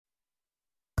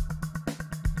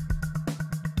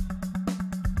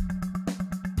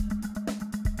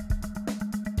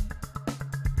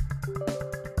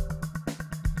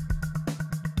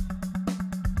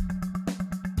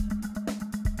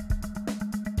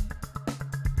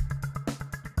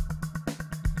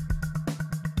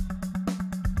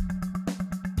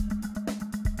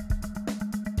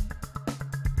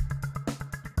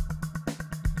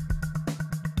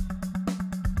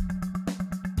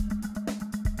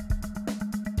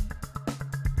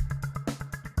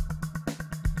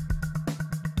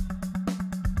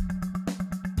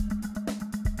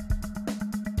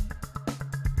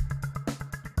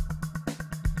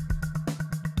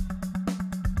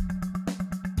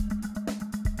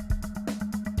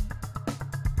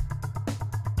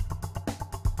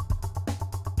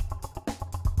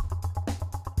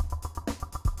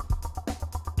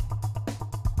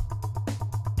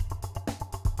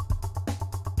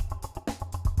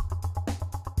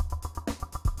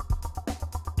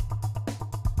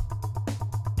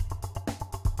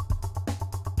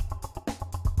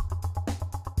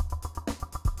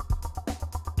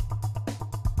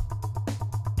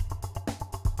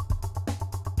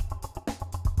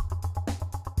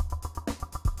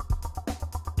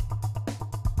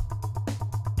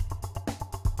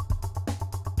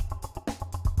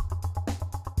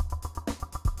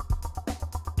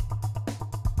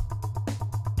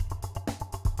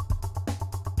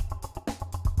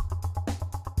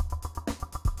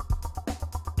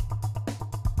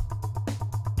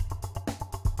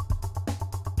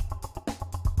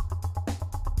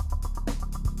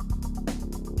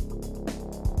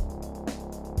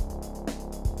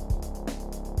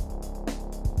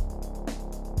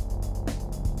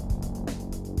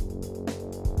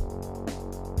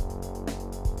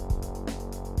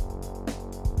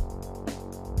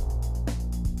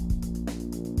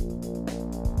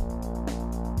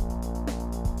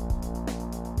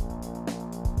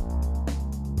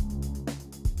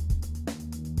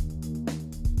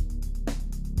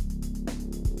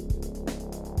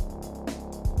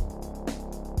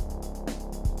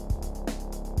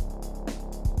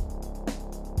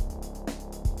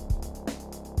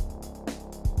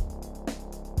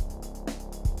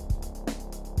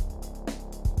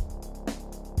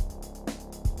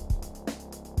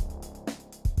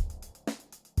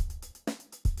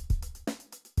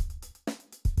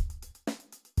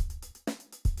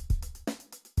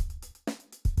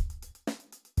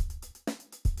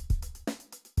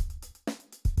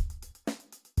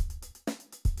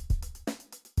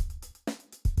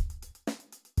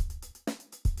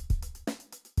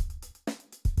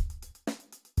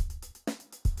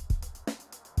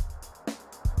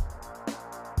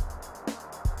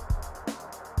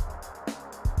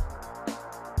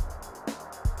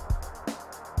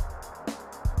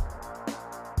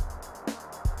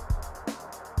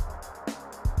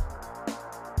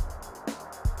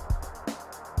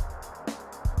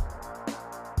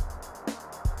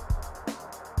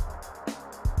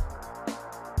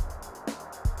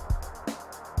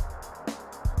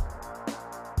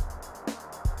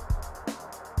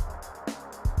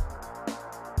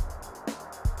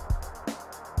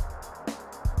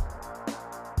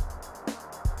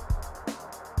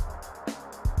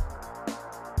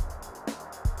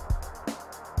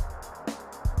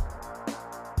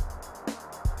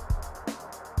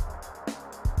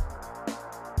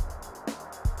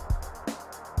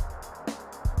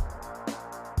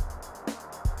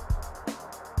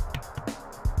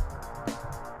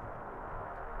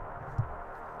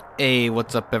Hey,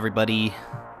 what's up, everybody?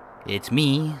 It's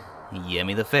me,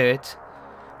 YemmytheFerret.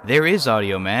 There is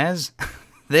audio, Maz.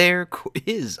 There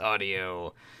is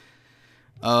audio.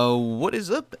 What is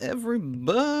up,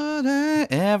 everybody?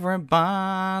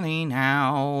 Everybody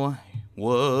now.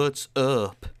 What's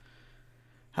up?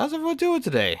 How's everyone doing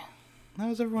today?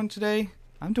 I'm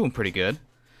doing pretty good.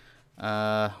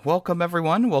 Welcome,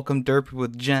 everyone. Welcome, Derp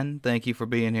with Jen. Thank you for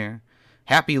being here.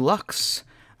 Happy Lux.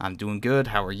 I'm doing good.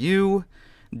 How are you?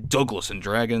 Douglas and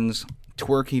Dragons,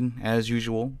 twerking as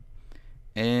usual,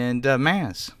 and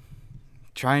Maz,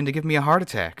 trying to give me a heart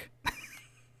attack.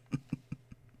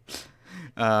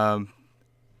 But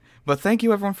thank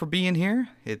you everyone for being here.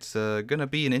 It's gonna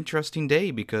be an interesting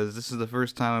day because this is the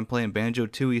first time I'm playing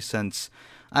Banjo-Tooie since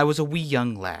I was a wee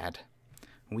young lad.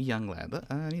 I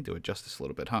need to adjust this a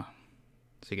little bit, huh?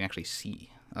 So you can actually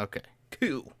see. Okay,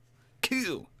 cool.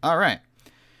 All right.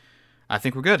 I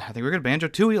think we're good.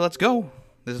 Banjo-Tooie, let's go.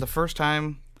 This is the first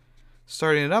time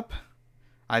starting it up.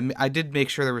 I did make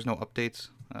sure there was no updates,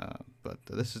 but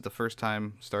this is the first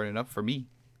time starting it up for me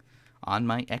on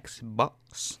my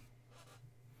Xbox.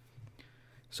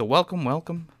 So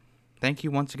welcome. Thank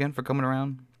you once again for coming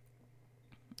around.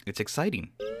 It's exciting.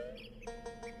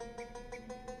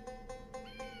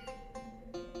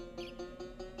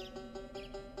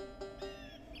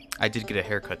 I did get a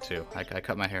haircut too. I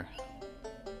cut my hair.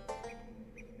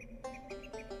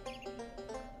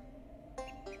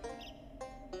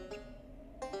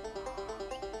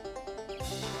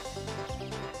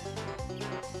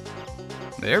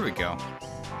 There we go.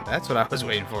 That's what I was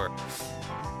waiting for.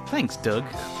 Thanks, Doug.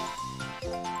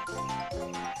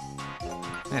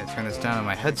 Yeah, turn this down on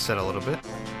my headset a little bit.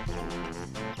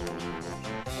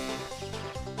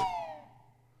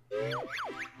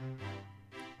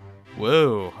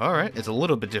 Whoa, alright, it's a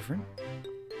little bit different.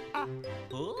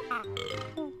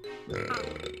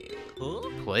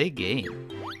 Play game.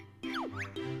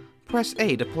 Press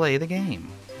A to play the game.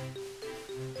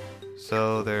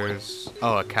 So there's...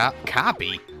 Oh, a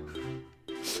copy?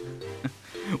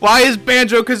 Why is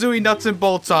Banjo-Kazooie nuts and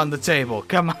bolts on the table?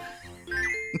 Come on.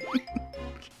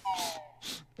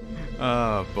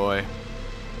 Oh, boy.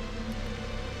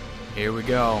 Here we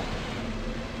go.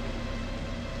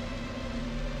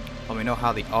 Let me know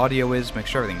how the audio is. Make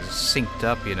sure everything's synced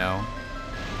up, you know.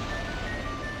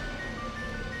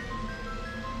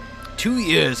 2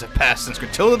 years have passed since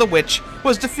Gruntilda the Witch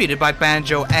was defeated by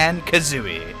Banjo and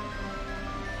Kazooie.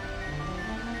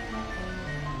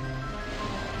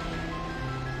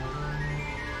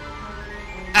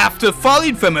 After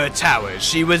falling from her tower,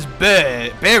 she was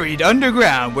buried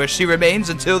underground, where she remains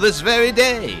until this very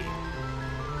day.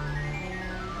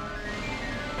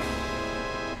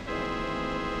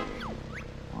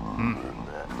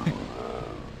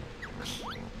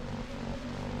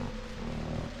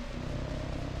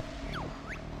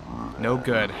 No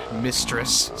good.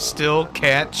 Mistress still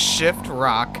can't shift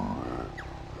rock.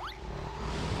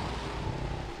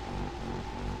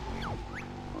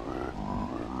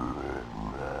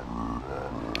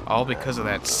 All because of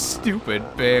that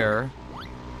stupid bear.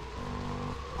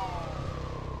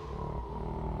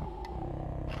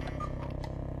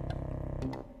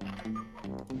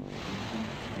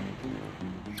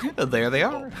 There they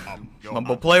are.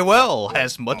 Mumble play well,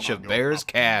 has much of bear's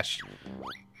cash.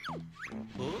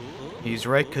 He's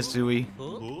right, Kazooie.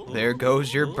 There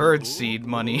goes your birdseed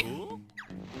money.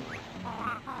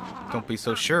 Don't be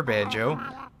so sure, Banjo.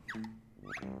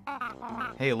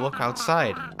 Hey, look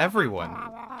outside. Everyone.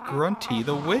 Grunty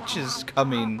the Witch is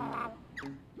coming.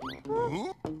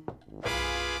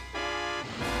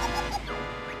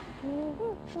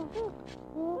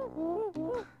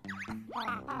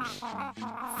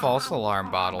 False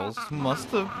alarm bottles. Must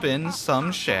have been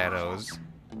some shadows.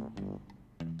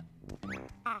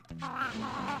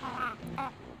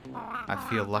 I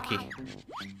feel lucky.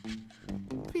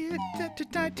 Feel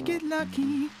to get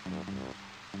lucky.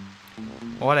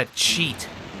 What a cheat.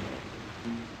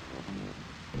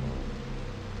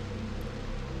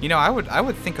 You know, I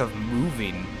would think of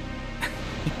moving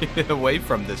away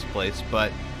from this place,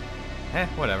 but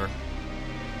whatever.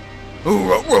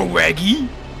 Ooh, Raggy!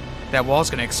 That wall's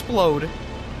gonna explode.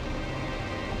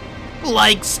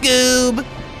 Like Scoob!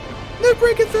 They're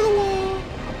breaking through the wall!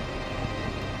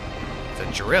 It's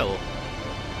a drill.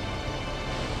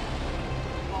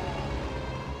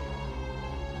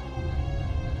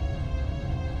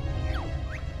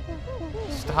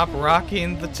 Stop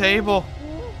rocking the table.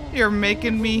 You're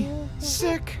making me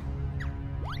sick.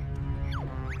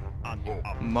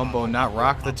 Mumbo not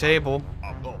rock the table.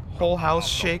 Whole house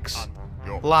shakes.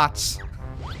 Lots.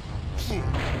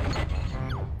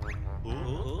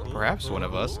 perhaps one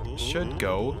of us should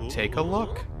go take a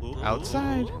look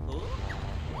outside.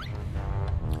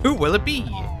 Who will it be?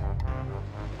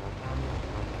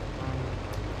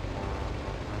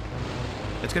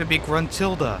 It's gonna be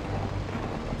Gruntilda.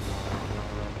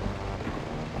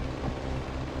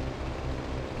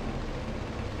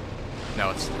 No,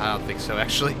 I don't think so,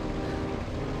 actually.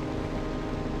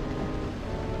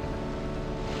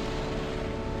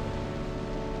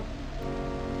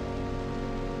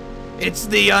 It's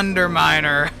the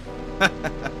Underminer!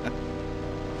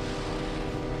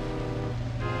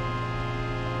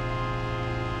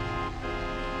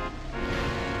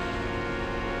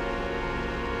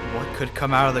 What could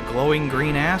come out of the glowing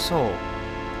green asshole?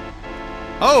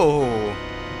 Oh!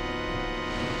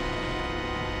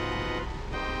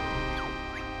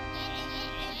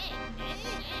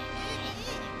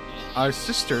 Our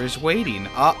sister is waiting.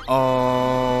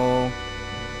 Uh-oh.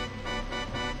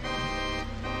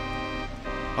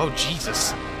 Oh,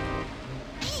 Jesus.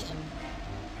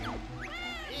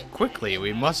 Quickly,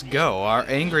 we must go. Our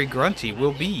angry grunty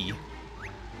will be.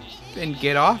 Then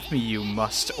get off me, you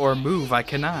must, or move I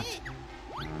cannot.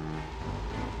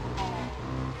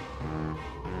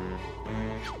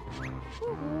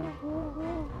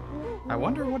 I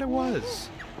wonder what it was.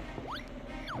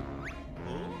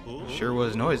 Sure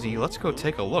was noisy. Let's go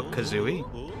take a look, Kazooie.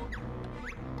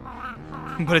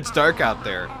 But it's dark out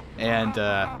there, and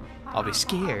I'll be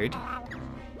scared.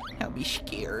 I'll be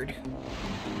scared.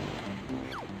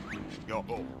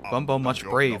 Bumbo much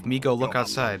brave. Me go look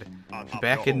outside.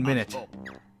 Back in minute.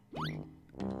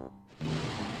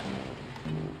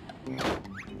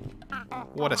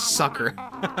 What a sucker.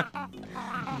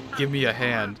 Give me a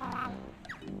hand.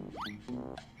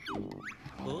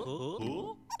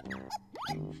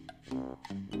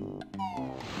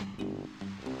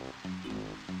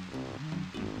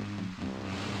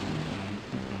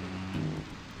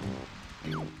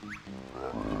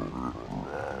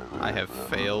 I have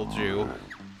failed you.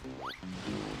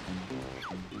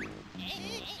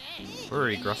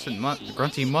 Hurry,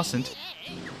 Grunty mustn't.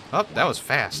 Oh, that was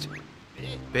fast.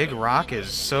 Big Rock is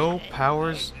so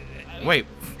powers... Wait,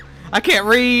 I can't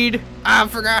read! I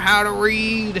forgot how to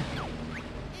read!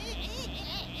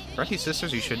 Grunty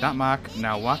sisters, you should not mock.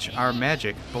 Now watch our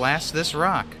magic blast this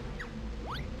rock.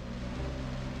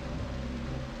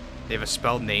 They have a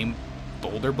spelled name,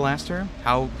 Boulder Blaster?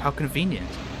 How convenient.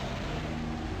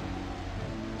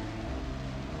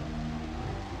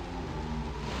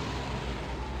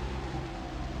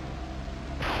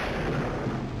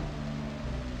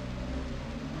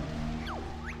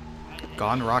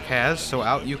 Gone Rock has, so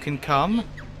out you can come.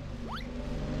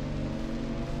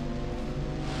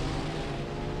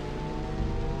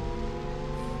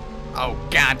 Oh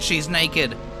God, she's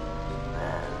naked.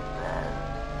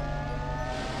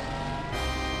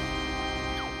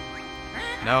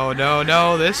 No, no,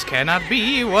 no, this cannot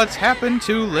be. What's happened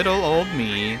to little old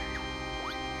me?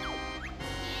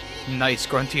 Nice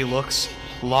grunty looks.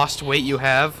 Lost weight you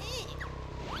have.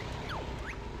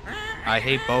 I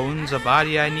hate bones, a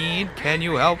body I need. Can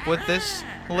you help with this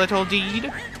little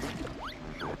deed?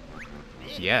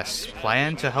 Yes,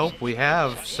 plan to help we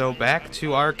have, so back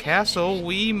to our castle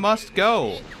we must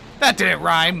go. That didn't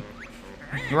rhyme!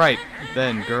 Right,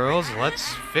 then girls,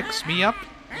 let's fix me up.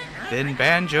 Then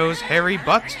Banjo's hairy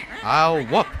butt, I'll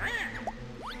whoop.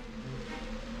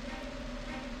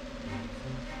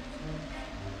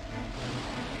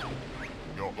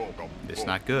 This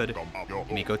not good.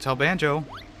 Me go tell Banjo.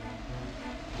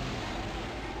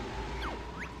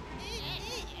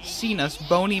 Seen us,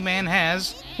 bony man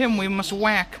has. Him we must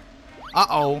whack.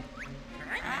 Uh-oh.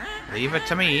 Leave it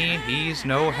to me, he's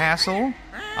no hassle.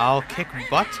 I'll kick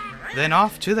butt, then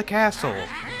off to the castle.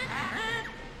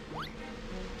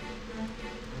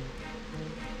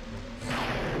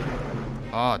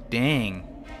 Oh,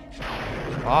 dang.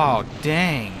 Oh,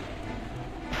 dang.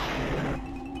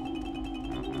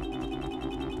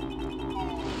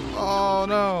 Oh,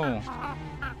 no.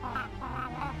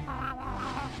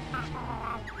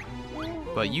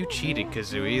 But you cheated,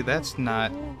 Kazooie. That's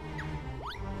not...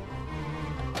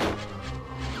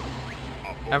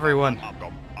 Everyone,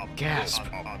 gasp.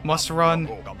 Must run.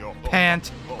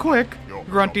 Pant. Quick.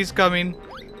 Grunty's coming.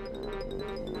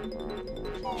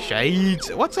 Shades.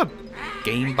 What's up,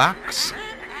 game box?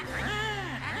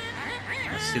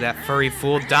 Let's see that furry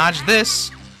fool dodge this.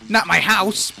 Not my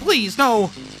house. Please,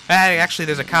 no. Actually,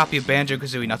 there's a copy of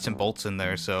Banjo-Kazooie Nuts and Bolts in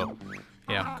there, so...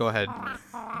 Yeah, go ahead.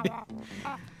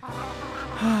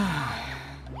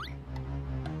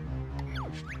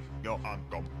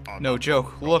 No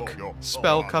joke. Look.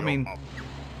 Spell coming.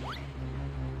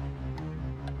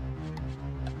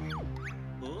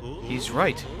 He's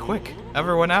right. Quick,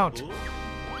 everyone out.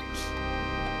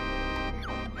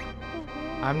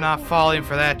 I'm not falling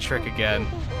for that trick again.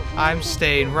 I'm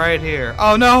staying right here.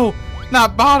 Oh no!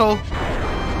 Not Bottle!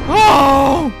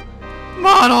 Oh!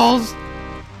 Models!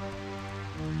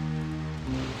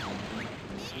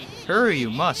 Hurry,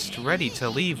 you must. Ready to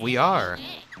leave, we are.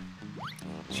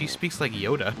 She speaks like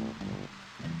Yoda.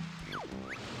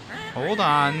 Hold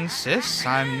on, sis.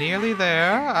 I'm nearly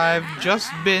there. I've just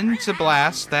been to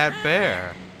blast that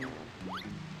bear.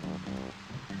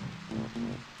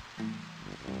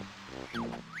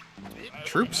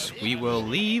 Troops, we will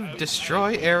leave.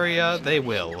 Destroy area. They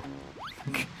will.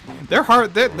 They're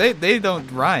hard. They don't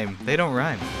rhyme. They don't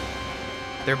rhyme.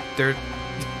 They're.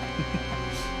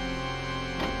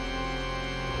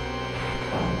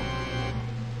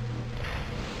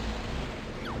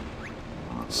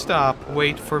 Stop.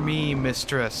 Wait for me,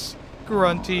 mistress.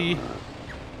 Grunty.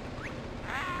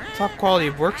 Top quality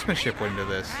of workmanship went into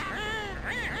this.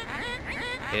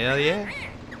 Hell yeah.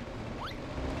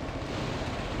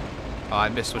 Oh, I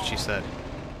missed what she said.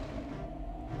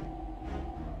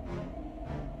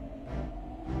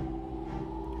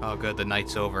 Oh, good. The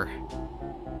night's over.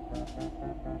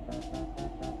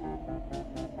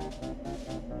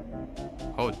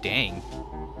 Oh, dang.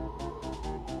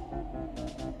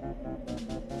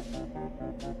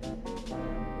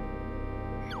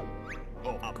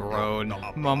 Groan.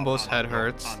 Mumbo's head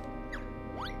hurts.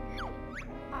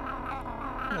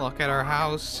 Look at our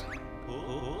house.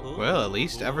 Well, at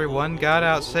least everyone got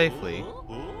out safely.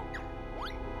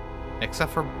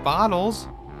 Except for Bottles.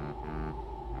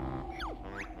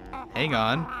 Hang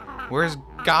on. Where's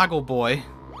Goggle Boy?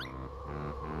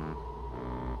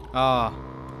 Oh.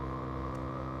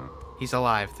 He's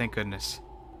alive, thank goodness.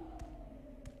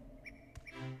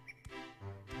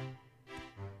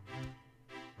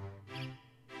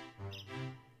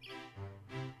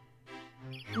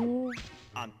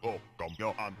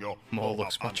 Mole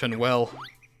looks much unwell.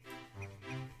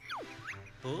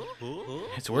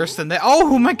 It's worse than that.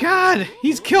 Oh my god!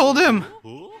 He's killed him!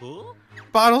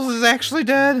 Bottles is actually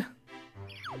dead!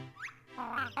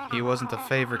 He wasn't a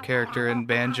favorite character in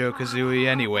Banjo-Kazooie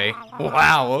anyway.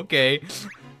 Wow, okay.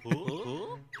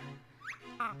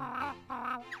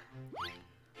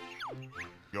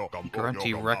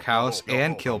 Grunty wreck house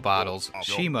and kill Bottles.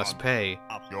 She must pay.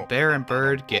 Bear and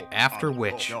Bird get after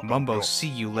Witch. Mumbo, see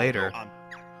you later.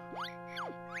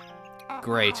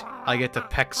 Great. I get to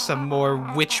peck some more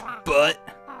witch butt.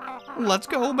 Let's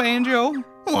go, Banjo.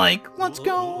 Like, let's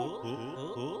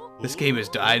go. This game is...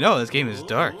 I know, this game is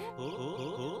dark.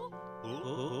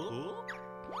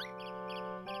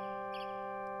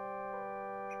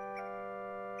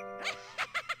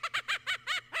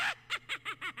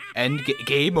 And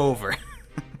game over.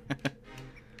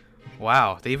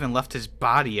 Wow, they even left his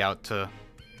body out to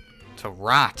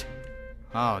rot.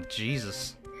 Oh,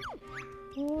 Jesus.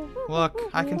 Look,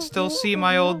 I can still see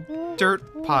my old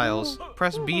dirt piles.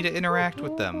 Press B to interact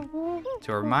with them,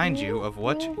 to remind you of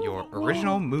what your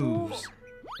original moves.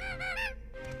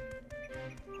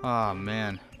 Oh,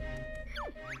 man.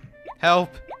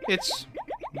 Help! It's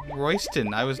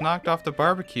Royston. I was knocked off the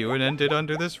barbecue and ended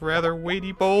under this rather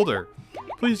weighty boulder.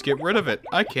 Please get rid of it.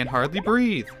 I can't hardly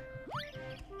breathe.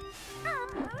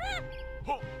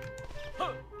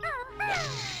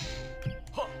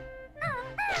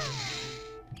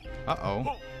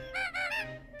 Uh-oh.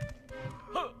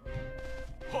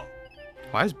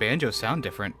 Why does Banjo sound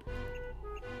different?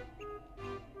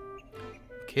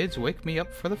 Kids, wake me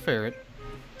up for the ferret.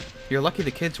 You're lucky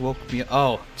the kids woke me up.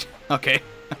 Oh, okay.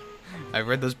 I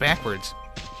read those backwards.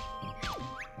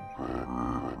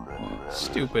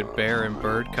 Stupid Bear and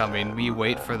Bird coming. We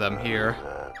wait for them here.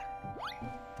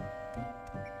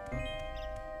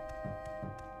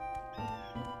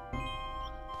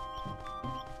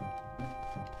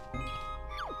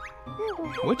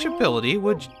 Which ability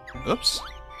would... Oops.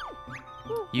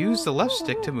 Use the left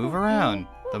stick to move around.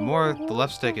 The more the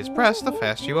left stick is pressed, the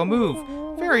faster you will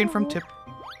move. Varying from tip...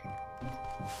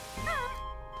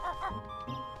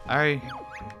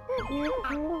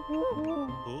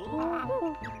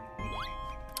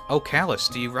 Oh, Callus,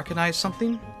 do you recognize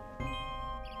something?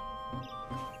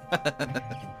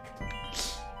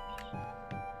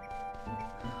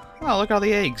 Oh, look at all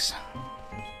the eggs.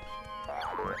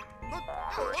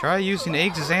 Try using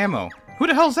eggs as ammo. Who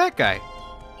the hell's that guy?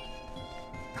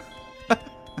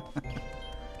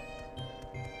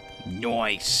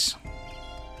 Nice.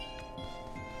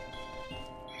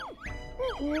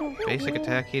 Basic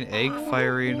attacking, egg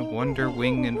firing, wonder,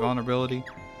 wing, invulnerability.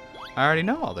 I already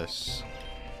know all this.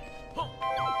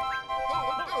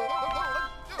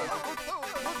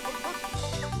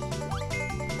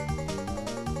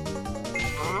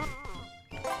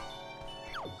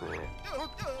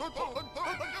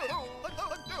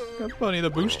 Got plenty to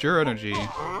boost your energy.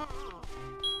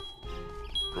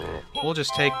 We'll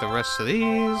just take the rest of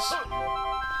these.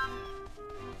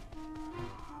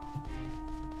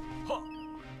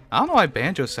 I don't know why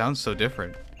Banjo sounds so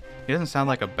different. He doesn't sound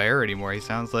like a bear anymore. He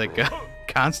sounds like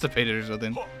constipated or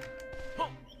something.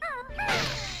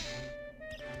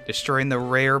 Destroying the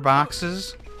rare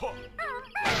boxes.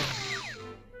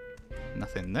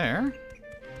 Nothing there.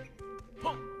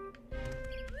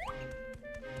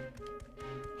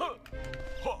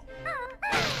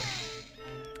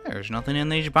 There's nothing in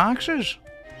these boxes.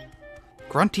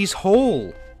 Grunty's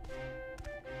hole.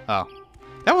 Oh,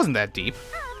 that wasn't that deep.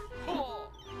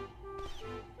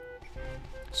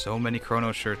 So many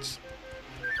Chrono shirts.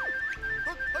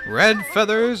 Red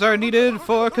feathers are needed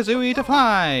for Kazooie to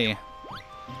fly.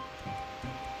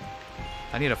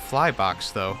 I need a fly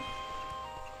box, though.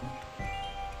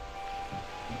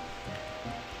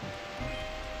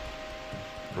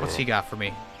 What's he got for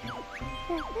me?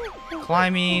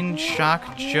 Climbing,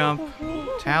 shock jump,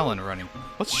 talon running.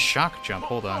 What's shock jump?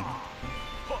 Hold on.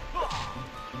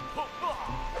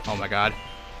 Oh my god.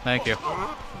 Thank you.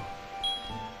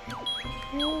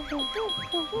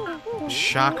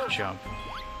 Shock jump.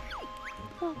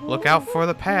 Look out for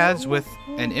the pads with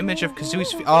an image of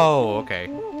Kazooie's feet. Oh, okay.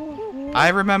 I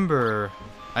remember.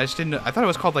 I just didn't. I thought it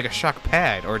was called like a shock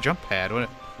pad or a jump pad. I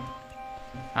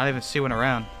don't even see one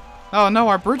around. Oh no,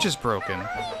 our bridge is broken.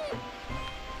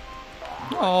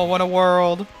 Oh, what a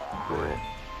world.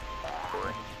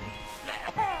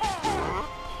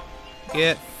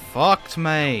 Get fucked,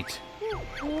 mate.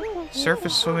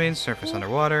 Surface swimming, surface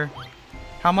underwater.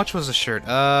 How much was the shirt?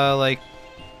 Like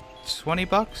 20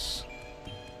 bucks?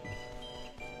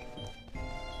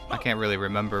 I can't really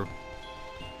remember.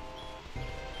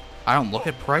 I don't look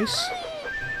at price.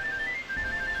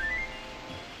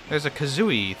 There's a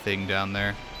Kazooie thing down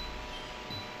there.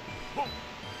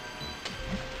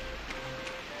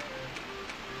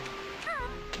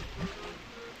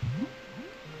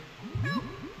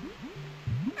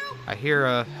 I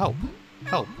hear, help.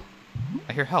 Help.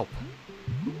 I hear help.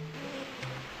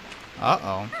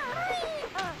 Uh-oh.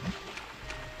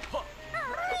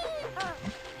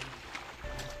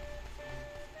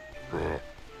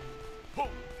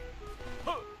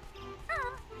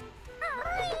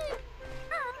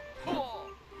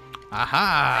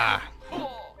 Aha!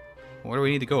 Where do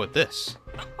we need to go with this?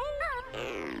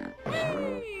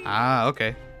 Ah,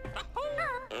 okay.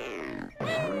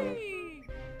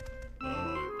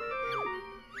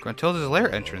 Gruntilda's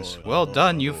lair entrance. Well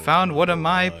done, you found one of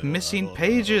my missing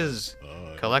pages.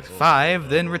 Collect 5,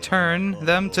 then return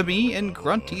them to me in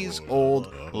Grunty's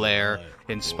old lair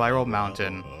in Spiral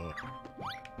Mountain.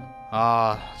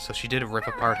 Ah, so she did rip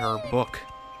apart her book.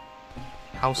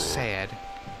 How sad.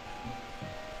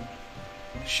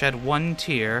 Shed 1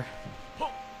 tear.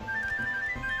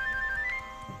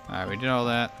 Alright, we did all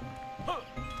that.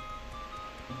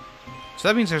 So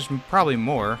that means there's probably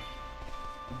more.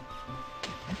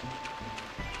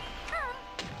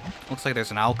 Looks like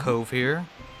there's an alcove here.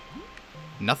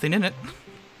 Nothing in it.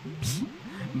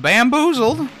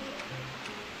 Bamboozled!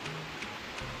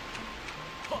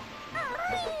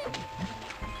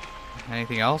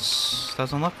 Anything else?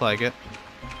 Doesn't look like it.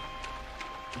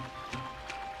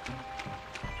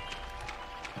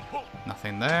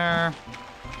 Nothing there.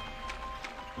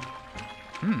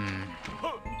 Hmm.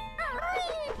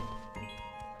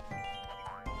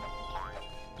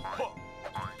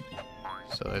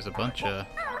 So there's a bunch of...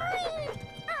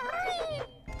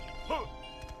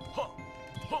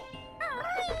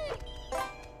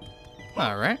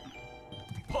 Alright.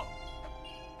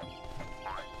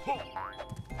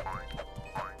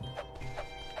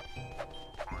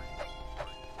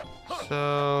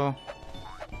 So...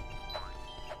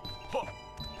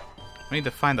 I need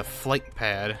to find the flight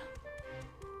pad.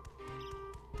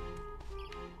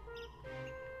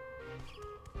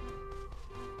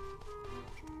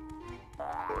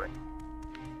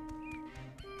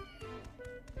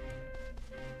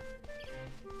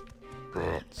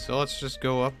 So let's just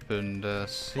go up and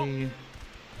see.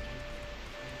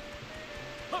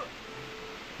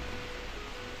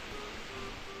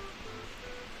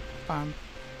 Oh,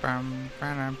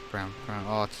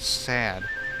 it's sad.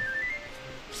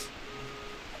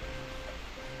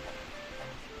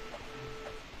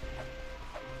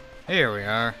 Here we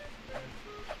are.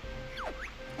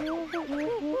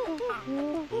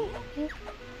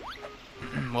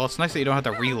 Well, it's nice that you don't have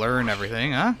to relearn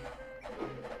everything, huh?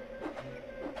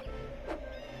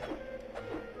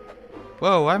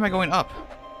 Whoa, why am I going up?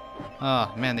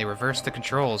 Oh, man, they reversed the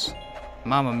controls.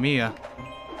 Mamma mia.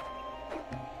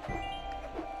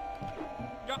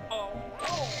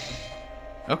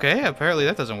 Okay, apparently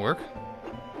that doesn't work.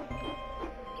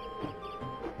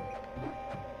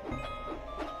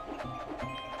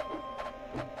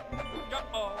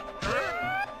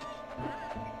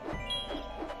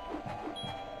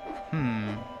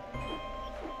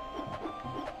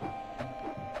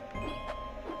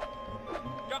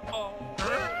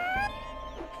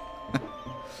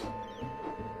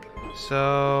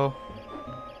 So...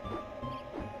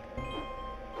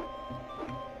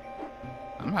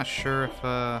 I'm not sure if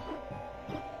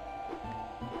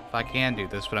I can do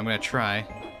this, but I'm gonna try.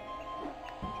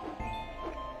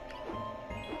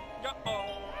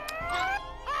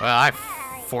 Well, I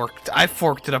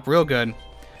forked it up real good.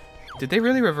 Did they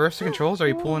really reverse the controls? Or are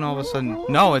you pulling all of a sudden?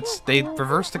 No, they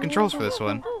reversed the controls for this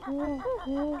one.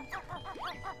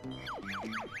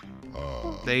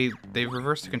 They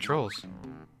reversed the controls.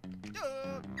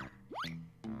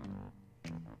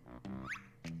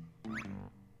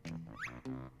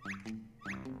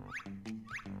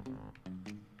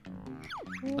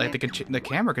 Like the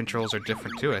camera controls are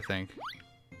different too, I think.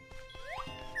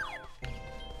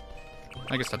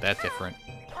 I guess not that different,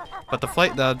 but the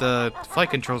flight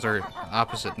controls are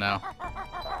opposite now.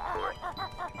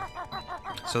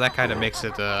 So that kind of makes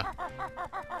it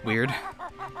weird.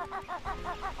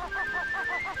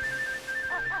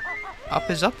 Up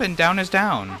is up and down is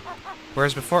down,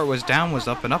 whereas before it was down was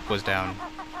up and up was down.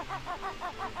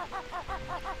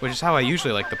 Which is how I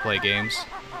usually like to play games.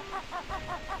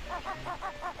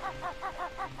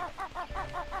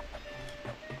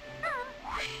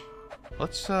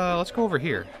 Let's go over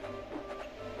here.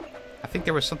 I think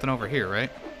there was something over here, right?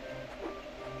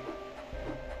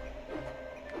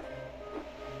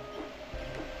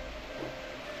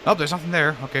 Oh, there's something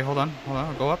there. Okay, hold on.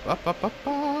 I'll go up.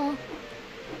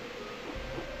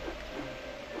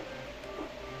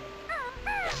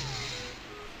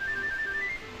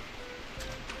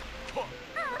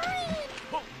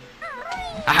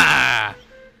 Ah!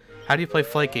 How do you play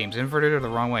flight games? Inverted or the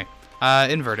wrong way?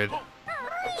 Inverted.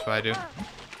 That's what I do.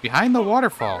 Behind the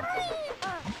waterfall.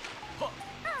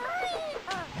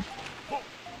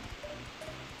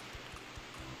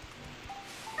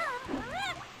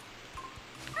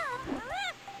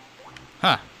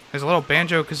 Huh. There's a little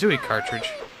Banjo-Kazooie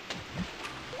cartridge.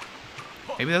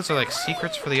 Maybe those are like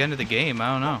secrets for the end of the game.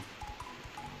 I don't know.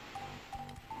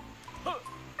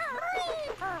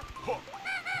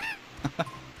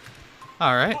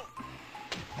 Alright.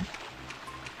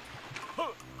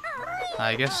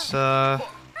 I guess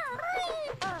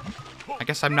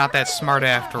I'm not that smart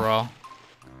after all.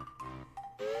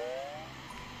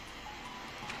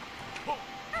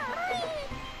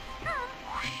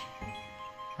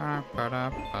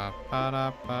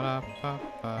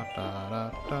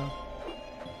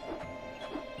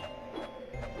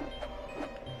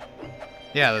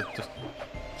 Yeah, the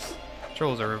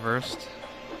controls are reversed.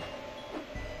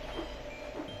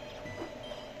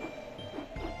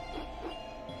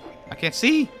 I can't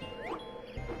see.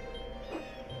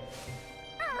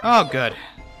 Oh, good.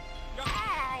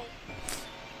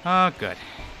 Oh, good.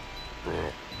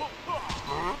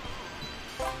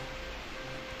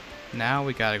 Now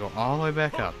we gotta go all the way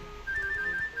back up.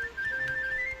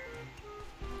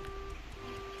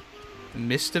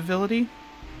 Mist ability?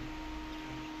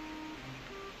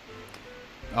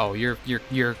 Oh, you're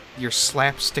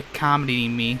slapstick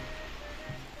comedying me.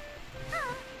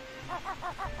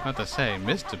 What to say?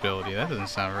 Mist ability? That doesn't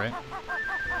sound right.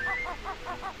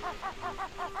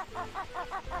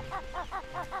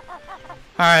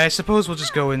 Alright, I suppose we'll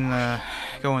just go in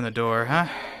the door, huh?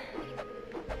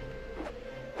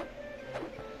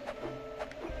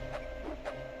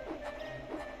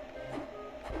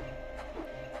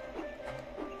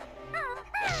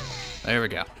 There we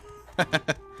go.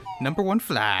 Number one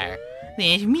flyer.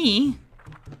 There's me.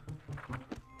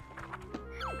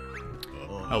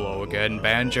 Hello again,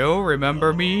 Banjo.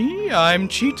 Remember me? I'm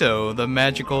Cheeto, the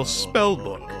magical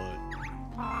spellbook.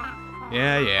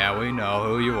 Yeah, we know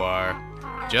who you are.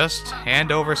 Just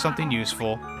hand over something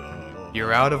useful.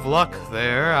 You're out of luck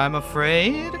there, I'm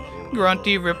afraid.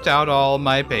 Grunty ripped out all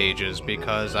my pages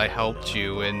because I helped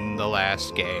you in the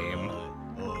last game.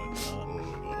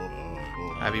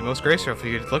 I'd be most grateful if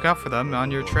you could look out for them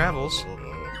on your travels.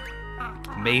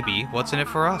 Maybe. What's in it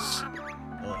for us?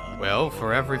 Well,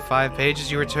 for every 5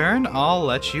 pages you return, I'll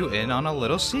let you in on a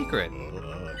little secret.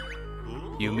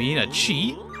 You mean a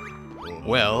cheat?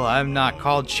 Well, I'm not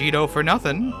called Cheeto for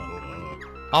nothing.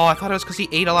 Oh, I thought it was because he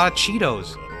ate a lot of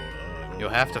Cheetos. You'll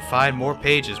have to find more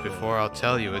pages before I'll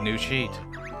tell you a new cheat.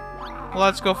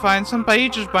 Let's go find some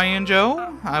pages,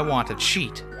 Banjo. I want a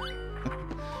cheat.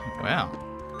 Well.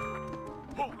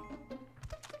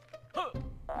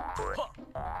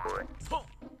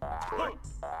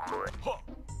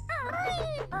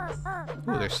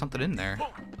 there's something in there.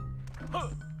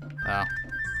 Oh.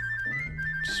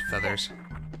 Just feathers.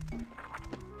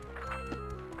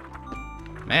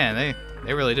 Man,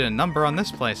 they really did a number on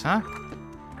this place, huh?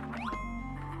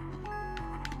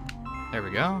 There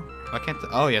we go. Why can't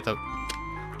oh, you have to...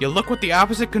 You look with the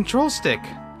opposite control stick!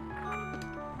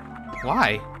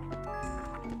 Why?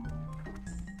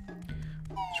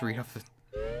 Just read off the...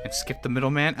 And skip the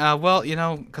middleman? Well, you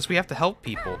know, because we have to help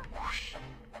people.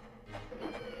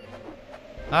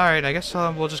 Alright, I guess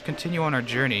we'll just continue on our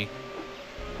journey.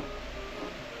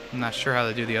 I'm not sure how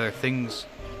to do the other things.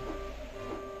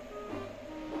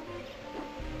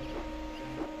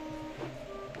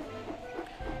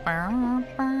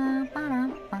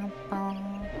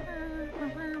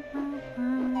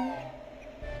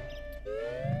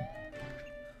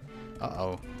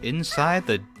 Uh-oh. Inside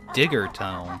the digger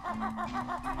tunnel.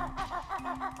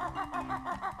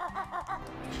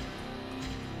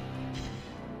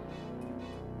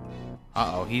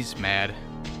 Uh-oh, he's mad.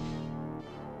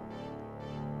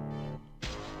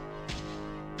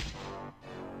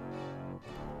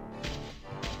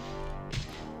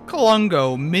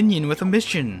 Klungo, minion with a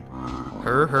mission.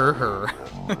 Her.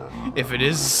 If it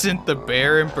isn't the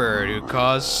bear and bird who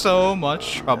caused so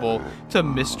much trouble to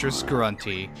Mistress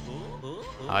Grunty.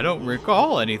 I don't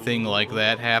recall anything like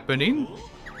that happening.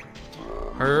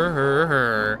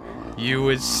 Her. You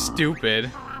is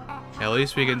stupid. At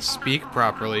least we can speak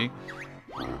properly.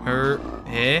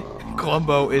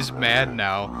 Klumbo is mad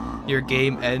now. Your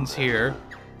game ends here.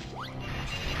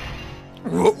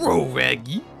 Ruh-roh,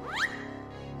 Raggy.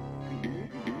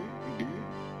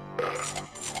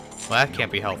 Well, that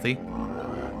can't be healthy.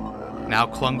 Now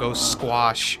Klungo's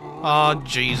squash. Oh,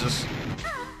 Jesus.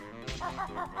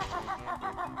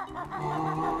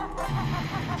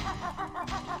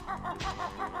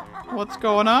 What's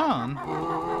going on?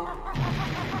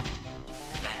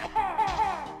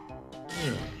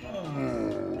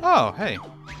 Oh, hey.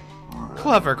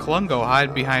 Clever Klungo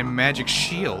hide behind magic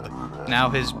shield. Now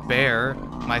his bear,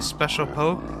 my special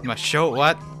poke, my show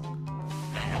what?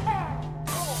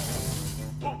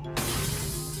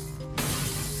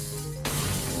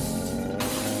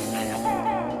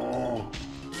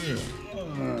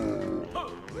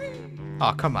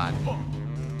 Oh, come on.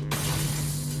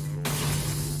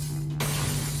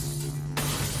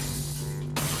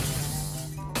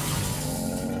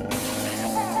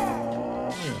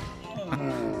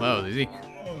 Whoa, is he?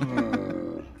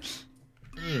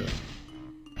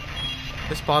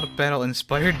 This battle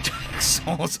inspired Dark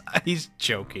Souls. He's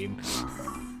joking.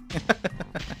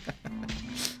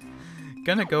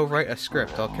 Gonna go write a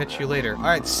script. I'll catch you later.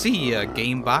 Alright, see ya,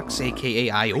 Gamebox, aka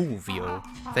Iovio.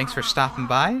 Thanks for stopping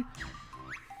by.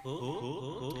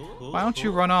 Why don't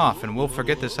you run off and we'll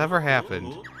forget this ever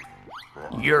happened?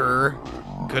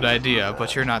 Good idea,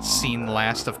 but you're not seen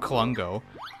last of Klungo.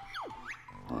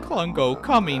 Klungo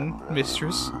coming,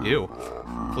 mistress. Ew.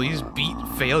 Please beat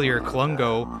failure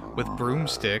Klungo with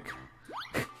broomstick.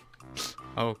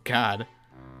 Oh, God.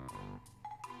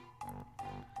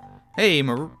 Hey,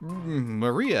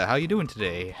 Maria, how you doing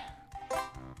today?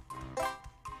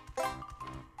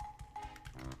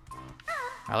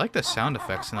 I like the sound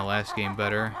effects in the last game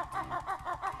better.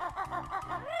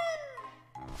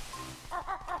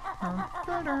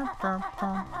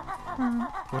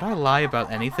 Would I lie about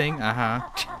anything? Uh-huh.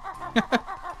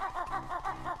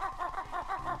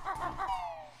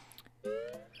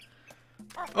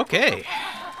 Okay.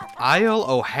 Isle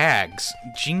o' Hags,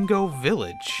 Jingo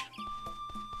Village.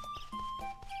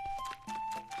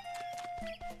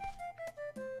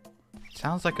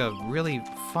 Sounds like a really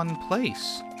fun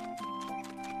place.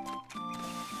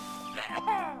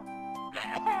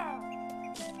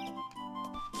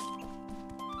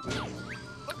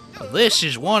 This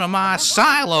is one of my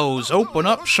silos. Open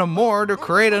up some more to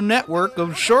create a network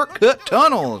of shortcut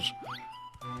tunnels.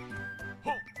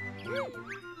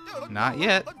 Not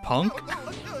yet, punk.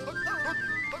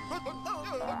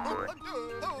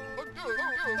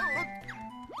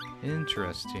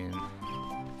 Interesting.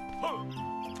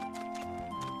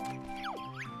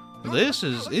 This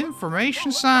is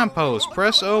information signpost.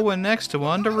 Press O when next to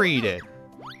one to read it.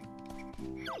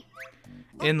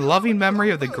 In loving memory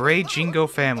of the Grey Jingo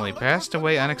family, passed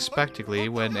away unexpectedly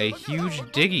when a huge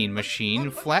digging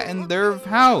machine flattened their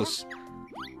house.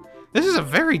 This is a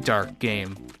very dark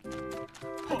game.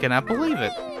 I cannot believe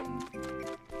it.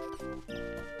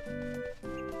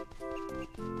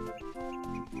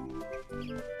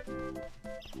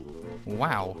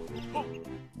 Wow.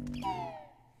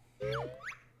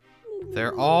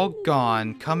 They're all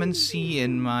gone. Come and see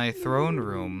in my throne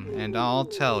room, and I'll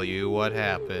tell you what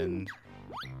happened.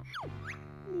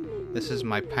 This is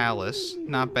my palace.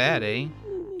 Not bad, eh?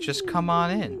 just come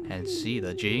on in and see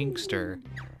the Jinkster.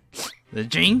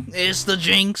 It's the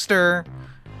Jinkster!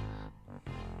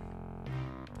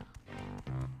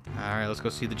 Alright, let's go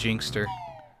see the Jinkster.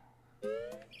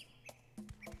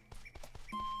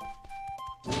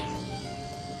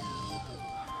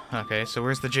 Okay, so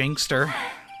where's the Jinkster?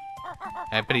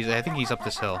 I think he's up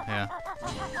this hill, yeah.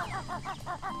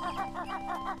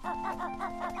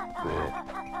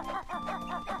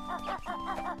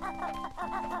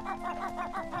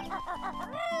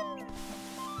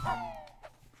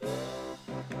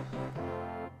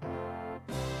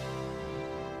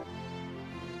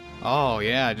 Oh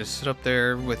yeah, just sit up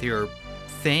there with your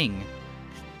thing.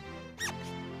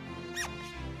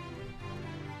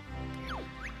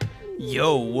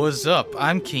 Yo, what's up?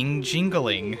 I'm King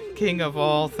Jingling, king of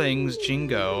all things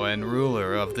Jingo and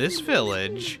ruler of this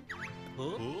village.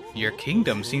 Your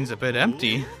kingdom seems a bit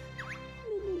empty.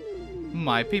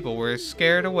 My people were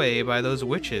scared away by those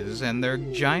witches and their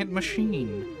giant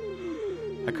machine.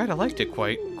 I kinda liked it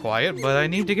quite quiet, but I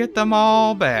need to get them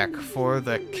all back for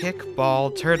the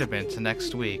kickball tournament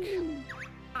next week.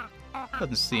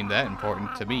 Doesn't seem that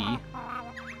important to me.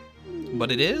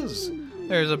 But it is.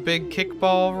 There's a big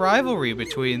kickball rivalry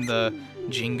between the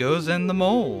Jingos and the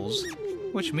Moles,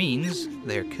 which means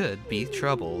there could be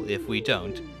trouble if we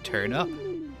don't turn up.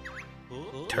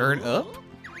 Turn up?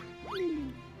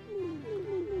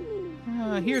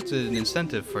 Here's an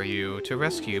incentive for you to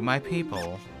rescue my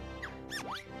people.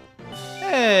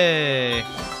 Hey!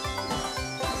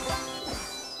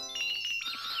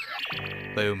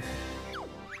 Boom.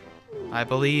 I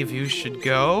believe you should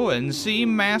go and see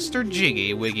Master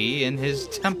Jiggy Wiggy in his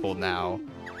temple now.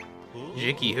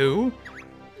 Jiggy who?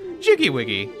 Jiggy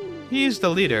Wiggy. He's the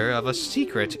leader of a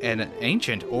secret and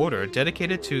ancient order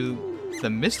dedicated to the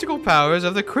mystical powers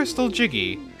of the Crystal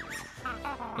Jiggy.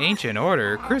 Ancient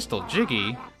order? Crystal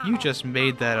Jiggy? You just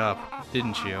made that up,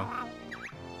 didn't you?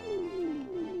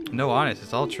 No, honest,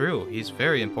 it's all true. He's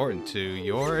very important to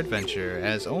your adventure,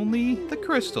 as only the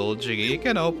Crystal Jiggy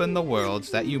can open the worlds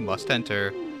that you must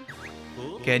enter.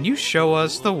 Can you show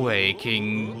us the way,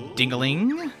 King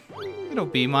Dingaling? It'll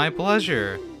be my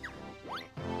pleasure.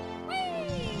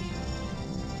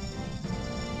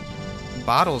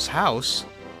 Bottle's house?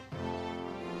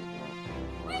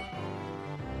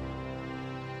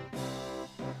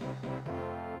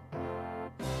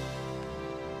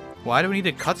 Why do we need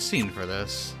a cutscene for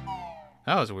this?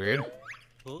 That was weird.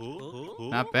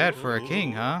 Not bad for a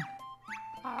king, huh?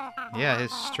 Yeah,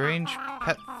 his strange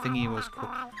pet thingy was cool.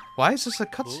 Why is this a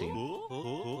cutscene?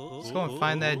 Let's go and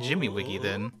find that Jimmy Wiggy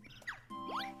then.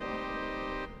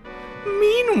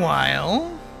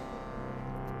 Meanwhile...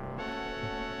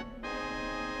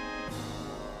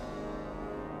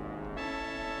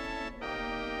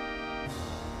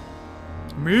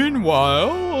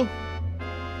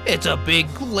 It's a big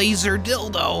laser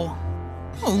dildo.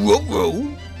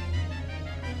 Whoa.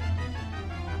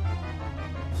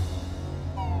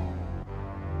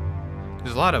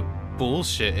 There's a lot of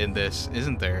bullshit in this,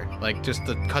 isn't there? Like, just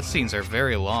the cutscenes are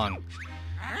very long.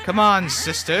 Come on,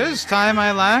 sisters, time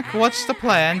I lack. What's the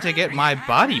plan to get my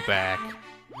body back?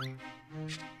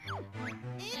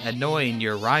 Annoying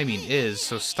your rhyming is,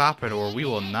 so stop it or we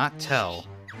will not tell.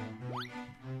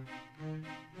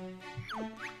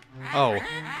 Oh.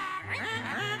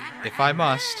 If I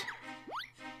must.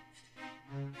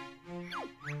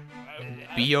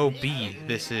 B.O.B.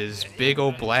 This is Big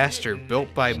O Blaster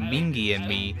built by Mingy and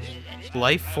me.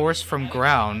 Life force from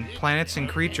ground, planets and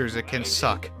creatures it can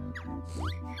suck.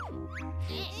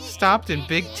 Stopped in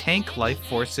big tank life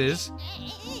forces.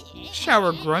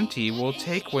 Shower Grunty will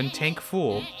take when tank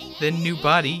full. Then new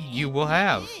body you will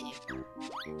have.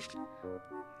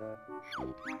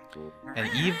 An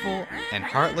evil and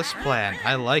heartless plan.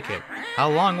 I like it. How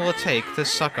long will it take to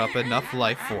suck up enough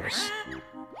life force?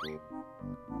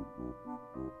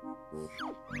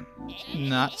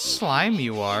 Not slime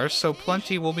you are, so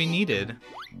plenty will be needed.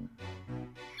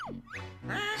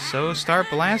 So start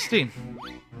blasting.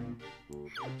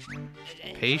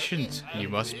 Patient you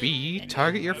must be.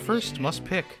 Target your first must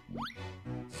pick.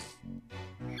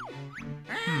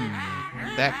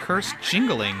 That cursed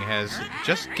Jingling has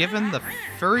just given the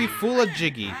furry fool a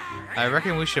jiggy. I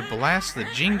reckon we should blast the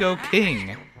Jingo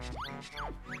King.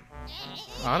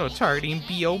 Auto-targeting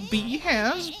B.O.B.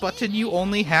 has button you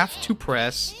only have to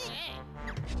press.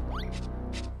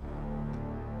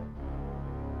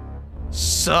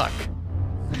 Suck.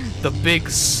 The big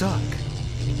suck.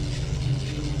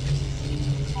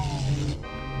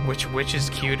 Which witch is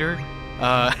cuter?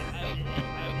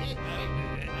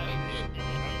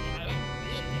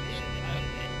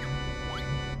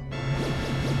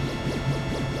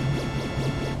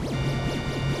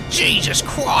 Jesus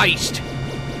Christ!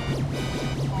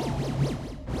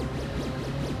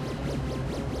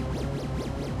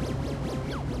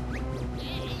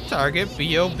 Target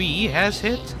B.O.B. has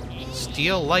hit.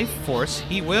 Steal life force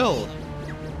he will.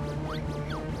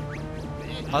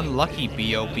 Unlucky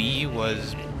B.O.B.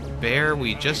 was bear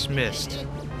we just missed.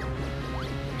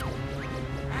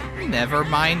 Never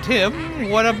mind him.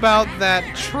 What about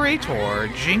that traitor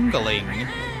jingling?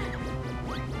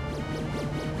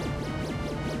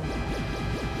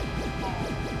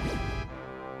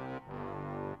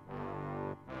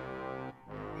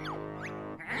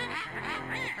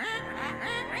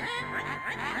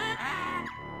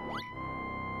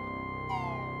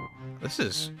 This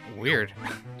is weird.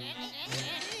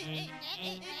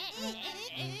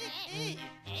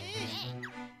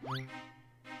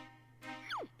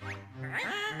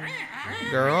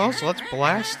 Girls, let's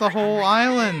blast the whole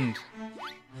island.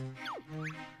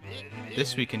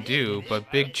 This we can do, but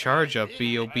big charge up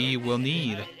B.O.B. will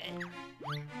need.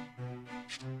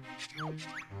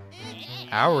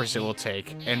 Hours it will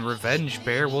take, and revenge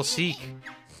bear will seek.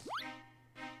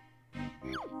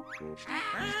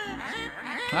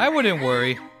 I wouldn't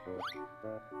worry.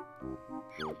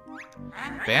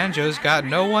 Banjo's got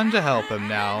no one to help him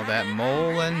now that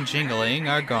Mole and Jingling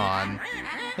are gone.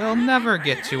 He'll never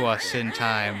get to us in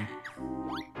time.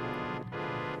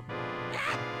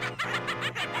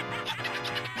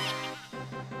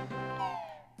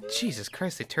 Jesus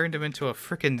Christ, they turned him into a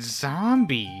frickin'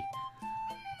 zombie.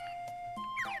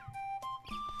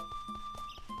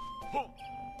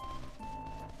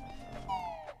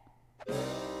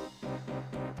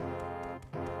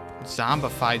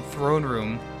 Zombified throne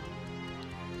room.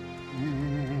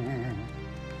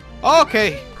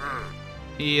 Okay.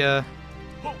 He,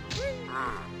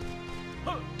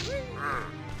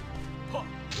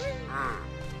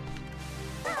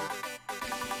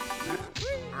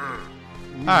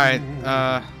 Alright,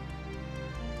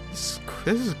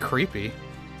 this is creepy.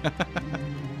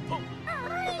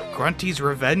 Grunty's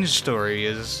revenge story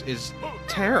is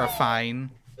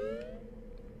terrifying.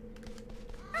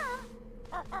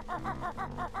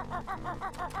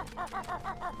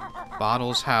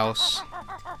 Bottle's house.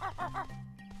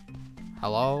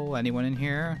 Hello? Anyone in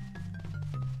here?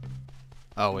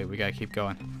 Oh wait, we gotta keep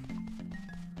going.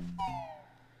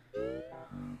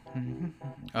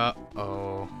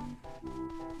 Uh-oh.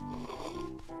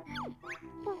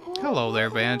 Hello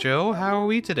there, Banjo. How are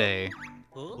we today?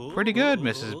 Pretty good,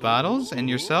 Mrs. Bottles. And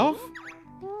yourself?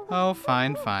 Oh,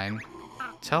 fine, fine.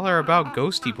 Tell her about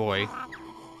Ghosty Boy.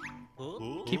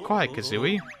 Keep quiet,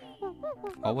 Kazooie.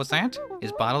 What was that?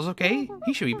 Is Bottles okay?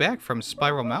 He should be back from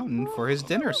Spiral Mountain for his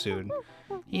dinner soon.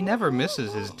 He never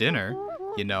misses his dinner,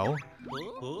 you know.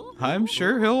 I'm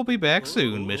sure he'll be back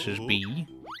soon, Mrs. B.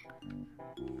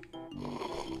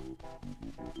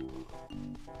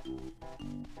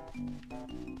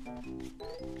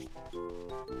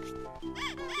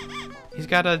 He's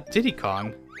got a Diddy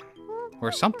Kong.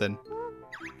 Or something.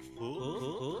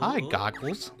 Hi,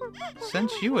 Goggles.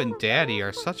 Since you and Daddy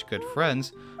are such good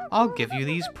friends, I'll give you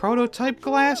these prototype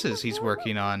glasses he's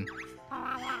working on.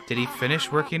 Did he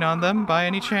finish working on them by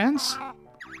any chance?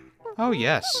 Oh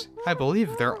yes, I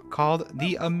believe they're called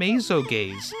the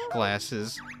Amazogaze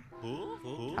glasses.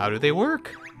 How do they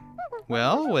work?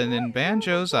 Well, when in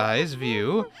Banjo's eyes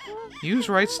view, use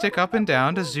right stick up and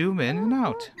down to zoom in and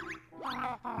out.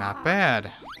 Not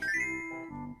bad.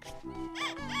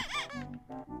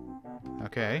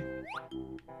 Okay.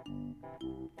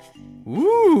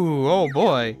 Ooh, oh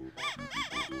boy.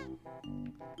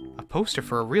 A poster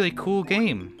for a really cool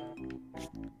game.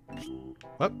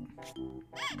 What?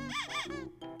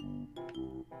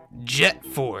 Jet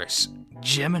Force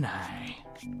Gemini.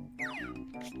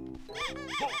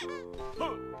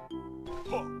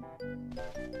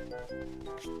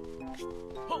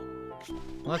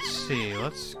 Let's see,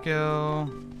 let's go.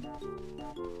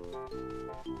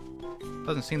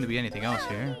 Doesn't seem to be anything else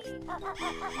here.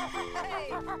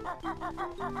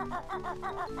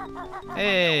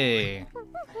 Hey!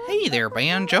 Hey there,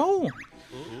 Banjo!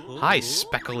 Hi,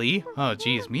 Speckly. Oh,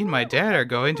 geez, me and my dad are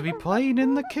going to be playing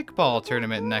in the kickball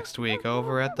tournament next week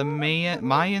over at the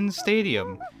Mayan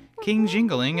Stadium. King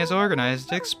Jingling has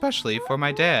organized it especially for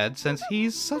my dad since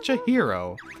he's such a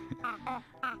hero.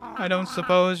 I don't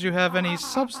suppose you have any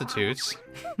substitutes?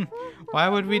 Why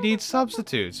would we need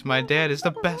substitutes? My dad is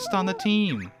the best on the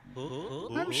team.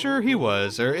 I'm sure he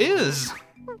was, or is.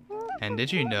 And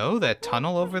did you know that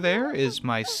tunnel over there is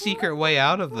my secret way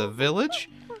out of the village?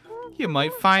 You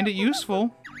might find it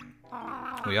useful.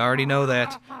 We already know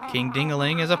that. King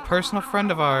Dingaling is a personal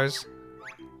friend of ours.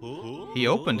 He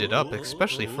opened it up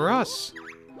especially for us.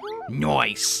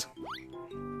 Nice!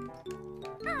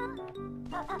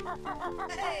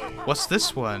 What's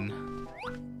this one?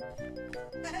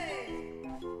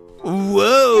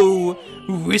 Whoa!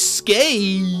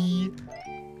 Risque!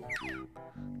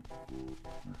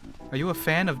 Are you a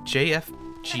fan of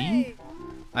JFG?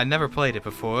 I never played it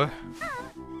before.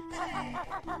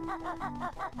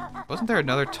 Wasn't there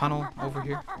another tunnel over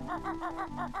here?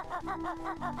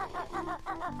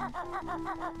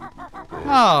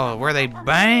 Oh, where they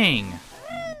bang!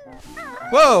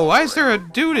 Whoa, why is there a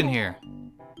dude in here?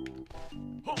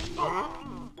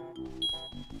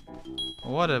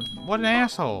 What an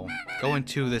asshole. Going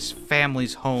to this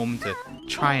family's home to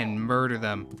try and murder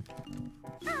them.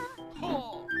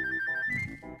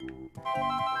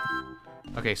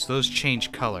 Okay, so those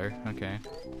change color. Okay.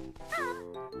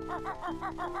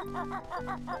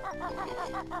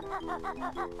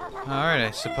 Alright,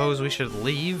 I suppose we should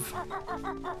leave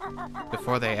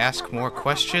before they ask more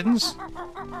questions.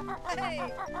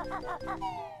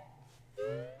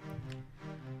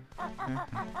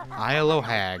 ILO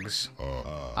Hags.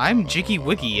 I'm Jiggy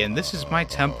Wiggy and this is my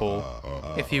temple.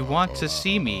 If you want to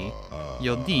see me,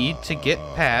 you'll need to get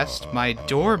past my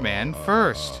doorman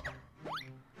first.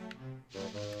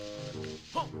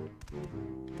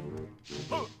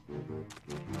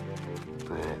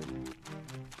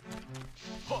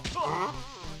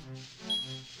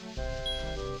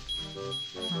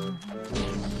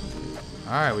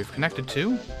 Alright, we've connected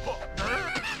to.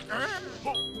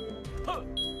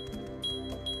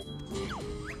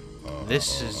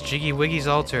 This is Jiggy Wiggy's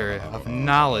altar of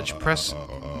knowledge. Press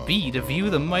B to view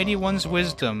the Mighty One's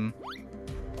wisdom.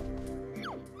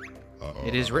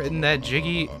 It is written that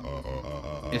Jiggy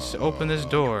is to open this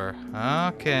door.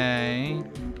 Okay.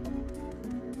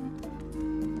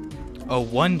 Oh,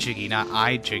 one Jiggy, not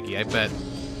I Jiggy, I bet.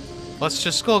 Let's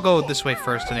just go this way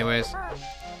first anyways.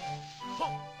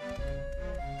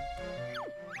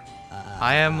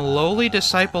 I am lowly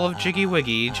disciple of Jiggy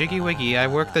Wiggy. Jiggy Wiggy, I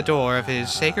work the door of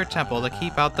his sacred temple to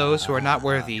keep out those who are not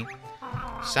worthy.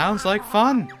 Sounds like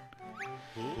fun.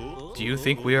 Do you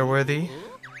think we are worthy?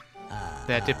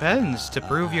 That depends. To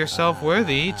prove yourself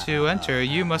worthy to enter,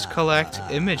 you must collect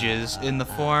images in the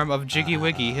form of Jiggy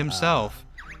Wiggy himself.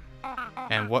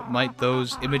 And what might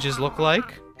those images look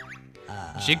like?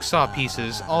 Jigsaw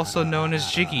pieces, also known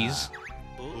as jiggies.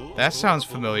 That sounds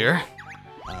familiar.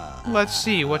 Let's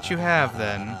see what you have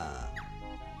then.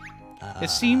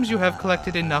 It seems you have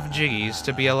collected enough jiggies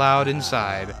to be allowed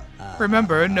inside.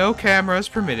 Remember, no cameras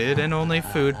permitted and only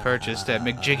food purchased at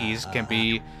McJiggy's can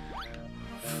be...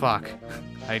 Fuck.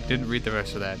 I didn't read the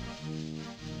rest of that.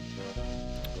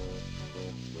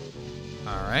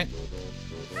 Alright.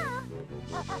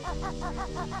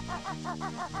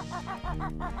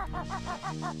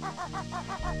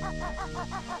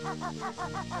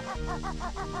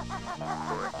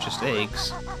 Just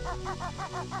eggs.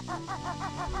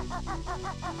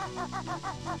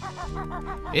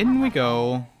 In we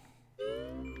go.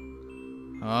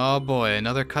 Oh boy,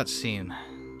 another cutscene.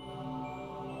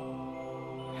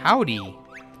 Howdy.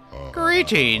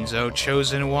 Greetings, O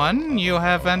Chosen One. You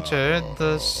have entered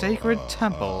the sacred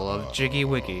temple of Jiggy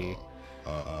Wiggy.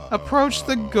 Approach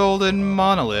the golden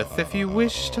monolith if you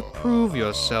wish to prove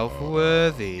yourself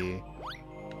worthy.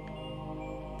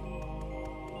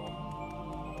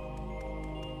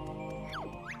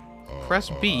 Press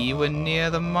B when near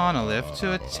the monolith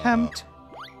to attempt...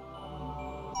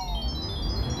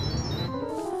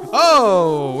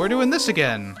 Oh! We're doing this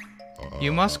again!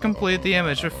 You must complete the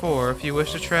image before if you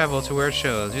wish to travel to where it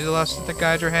shows. Use the left to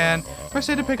guide your hand, press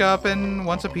A to pick up, and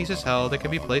once a piece is held, it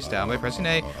can be placed down by pressing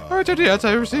A or to the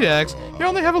outside of X. You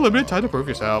only have a limited time to prove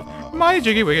yourself. My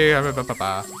Jiggy Wiggy.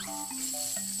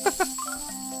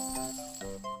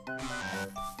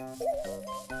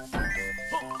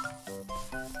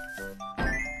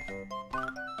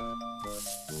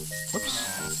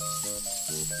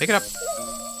 Whoops. Pick it up.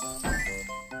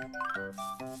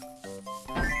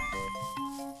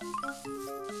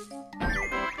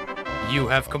 You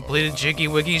have completed Jiggy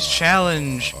Wiggy's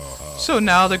challenge, so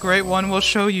now the Great One will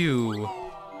show you.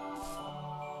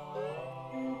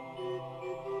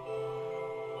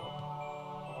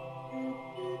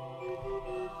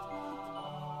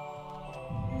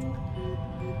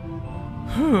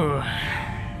 Whew.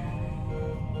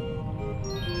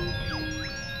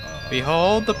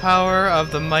 Behold the power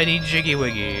of the mighty Jiggy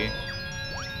Wiggy.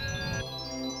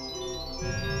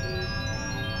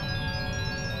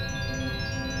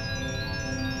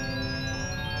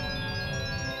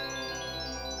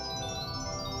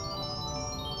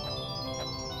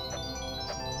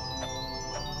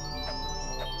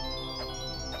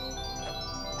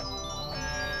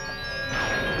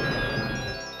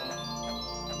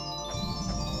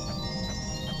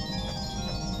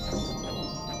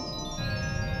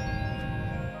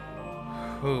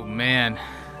 man.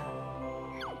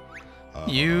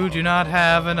 You do not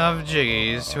have enough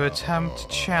jiggies to attempt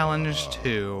challenge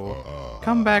 2.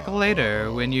 Come back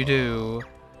later when you do.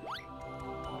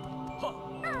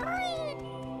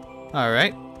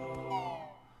 Alright.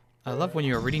 I love when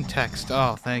you're reading text.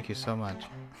 Oh, thank you so much.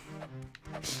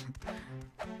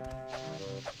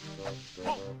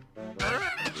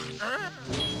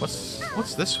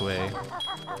 What's this way?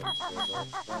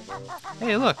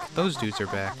 Hey, look, those dudes are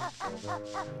back.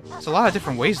 There's a lot of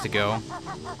different ways to go.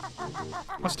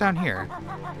 What's down here?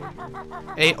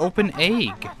 A open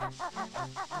egg.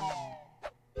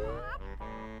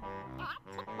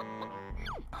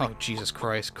 Oh, Jesus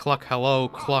Christ. Cluck, hello,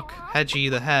 Cluck, Hedgie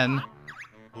the hen.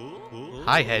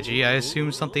 Hi, Hedgie. I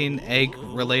assume something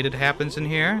egg-related happens in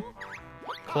here.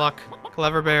 Cluck,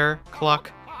 Clever Bear,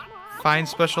 Cluck. Find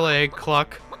special egg,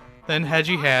 Cluck. Then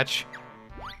Hedgie hatch.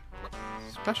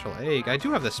 Special egg? I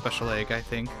do have this special egg, I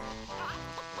think.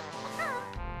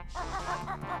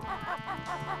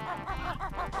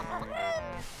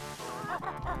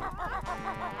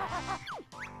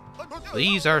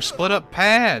 These are split up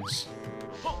pads.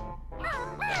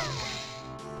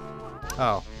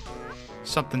 Oh.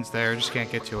 Something's there, just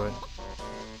can't get to it.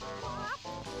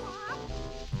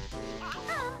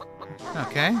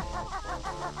 Okay.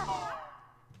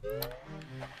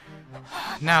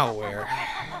 Now where?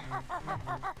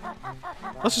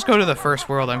 Let's just go to the first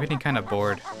world. I'm getting kind of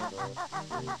bored.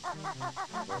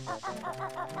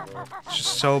 It's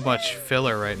just so much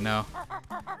filler right now.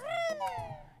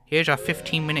 Here's our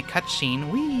 15-minute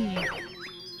cutscene. Whee!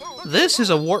 This is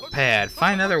a warp pad.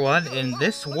 Find another one in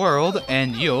this world,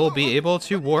 and you'll be able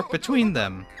to warp between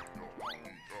them.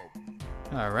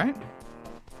 Alright.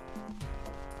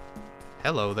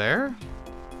 Hello there.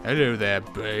 Hello there,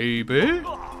 baby.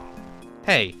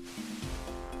 Hey.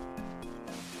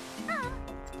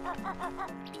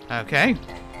 Okay.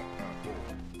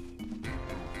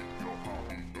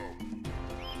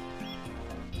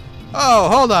 Oh,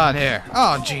 hold on here.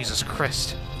 Oh, Jesus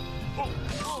Christ.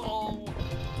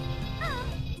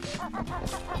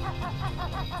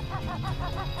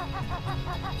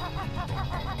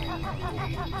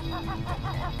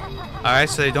 Alright,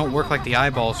 so they don't work like the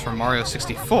eyeballs from Mario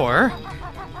 64.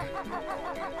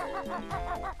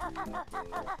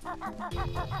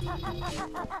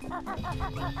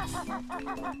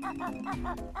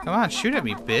 Come on, shoot at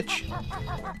me, bitch.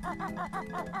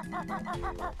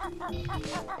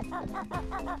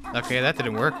 Okay, that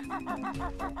didn't work.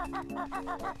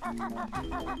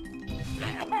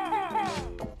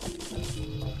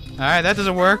 Alright, that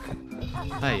doesn't work.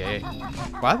 Hey.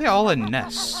 Why are they all in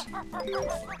nests?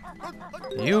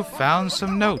 You found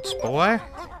some notes, boy.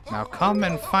 Now come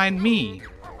and find me.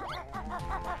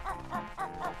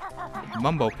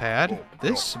 Mumbo pad.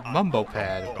 This Mumbo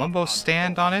pad. Mumbo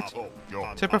stand on it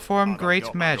to perform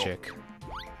great magic.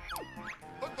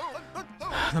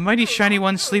 The mighty shiny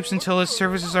one sleeps until his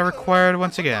services are required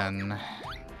once again.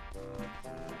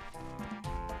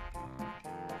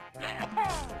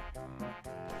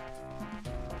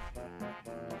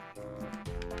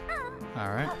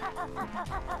 Alright.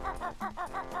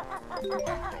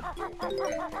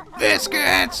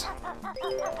 Biscuits!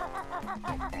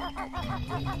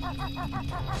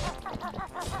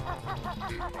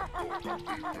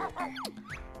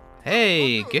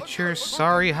 Hey, get your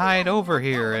sorry hide over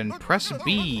here and press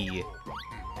B.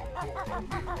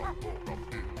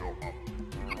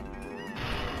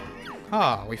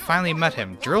 Ah, we finally met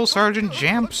him. Drill Sergeant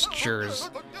Jamsters.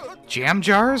 Jam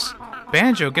Jars?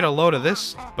 Banjo, get a load of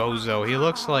this bozo. He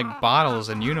looks like Bottles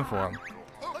in uniform.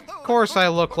 Of course I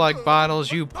look like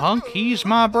Bottles, you punk. He's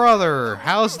my brother.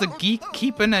 How's the geek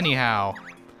keepin' anyhow?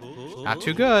 Not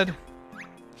too good.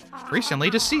 Recently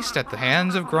deceased at the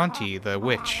hands of Grunty, the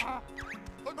witch.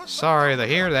 Sorry to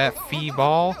hear that,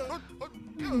 fee-ball.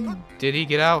 Did he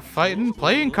get out fighting?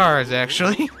 Playing cards,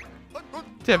 actually.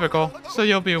 Typical. So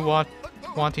you'll be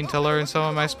wanting to learn some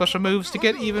of my special moves to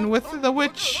get even with the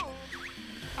witch?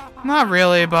 Not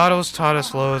really. Bottles taught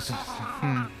us loads.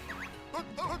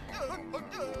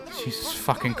 Jesus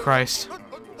fucking Christ.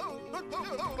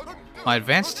 My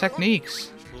advanced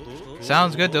techniques.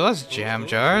 Sounds good to us, Jam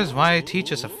Jars. Why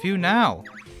teach us a few now?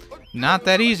 Not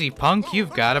that easy, punk.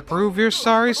 You've got to prove your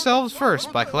sorry selves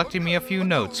first by collecting me a few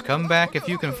notes. Come back if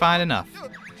you can find enough.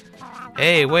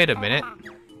 Hey, wait a minute.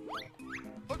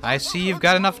 I see you've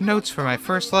got enough notes for my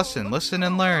first lesson. Listen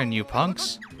and learn, you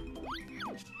punks.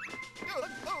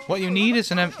 What you need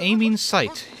is an aiming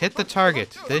sight. Hit the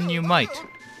target, then you might.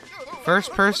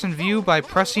 First person view by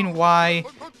pressing Y.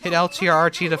 Hit LT or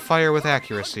RT to fire with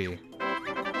accuracy.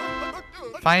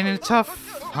 Finding it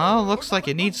tough? Huh? Looks like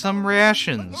you need some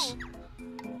rations.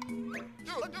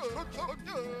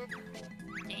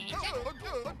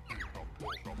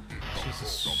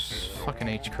 Jesus fucking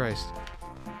H Christ.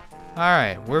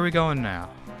 Alright, where are we going now?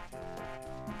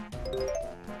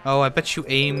 Oh, I bet you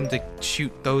aim to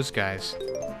shoot those guys.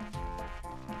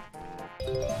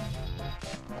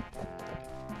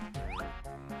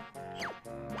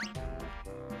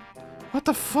 What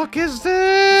the fuck is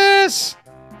this?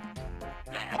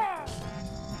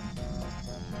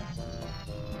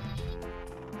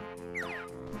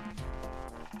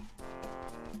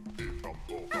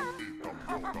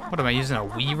 What am I using, a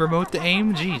Wii remote to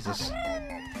aim? Jesus.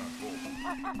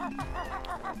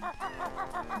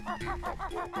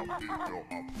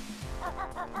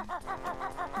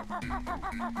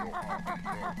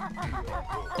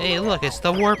 Hey, look, it's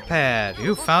the warp pad.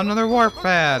 You found another warp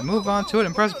pad. Move on to it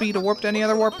and press B to warp to any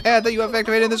other warp pad that you have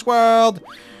activated in this world.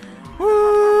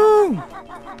 Woo!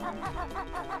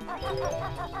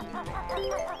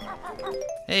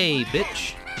 Hey,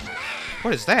 bitch.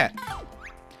 What is that?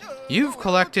 You've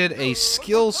collected a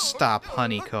skill stop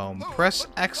honeycomb. Press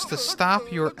X to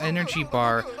stop your energy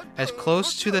bar as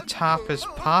close to the top as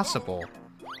possible.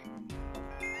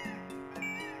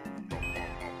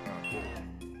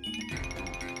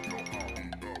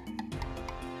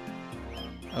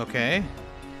 Okay.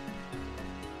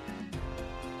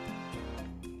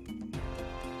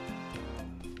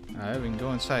 Alright, we can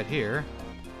go inside here.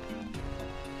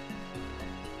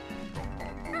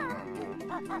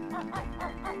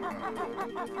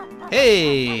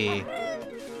 Hey!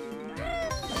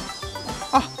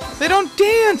 Oh, they don't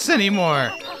dance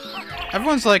anymore!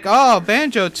 Everyone's like, oh,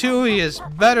 Banjo-Tooie is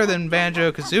better than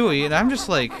Banjo-Kazooie, and I'm just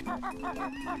like,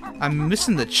 I'm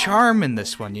missing the charm in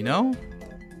this one, you know?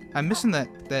 I'm missing that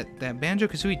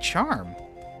Banjo-Kazooie charm.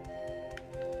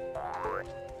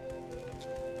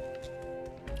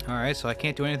 Alright, so I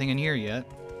can't do anything in here yet.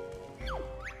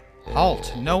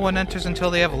 Halt! No one enters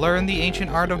until they have learned the ancient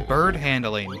art of bird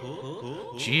handling.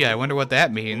 Gee, I wonder what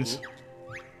that means.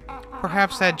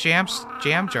 Perhaps that jam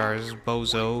jars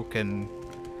bozo can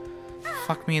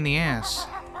fuck me in the ass.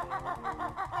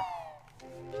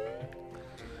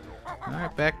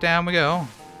 Alright, back down we go.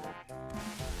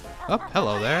 Oh,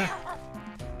 hello there.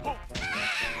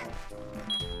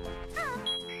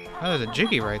 Oh, there's a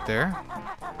Jiggy right there.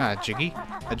 Ah, Jiggy.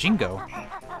 A Jingo.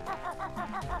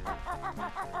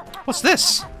 What's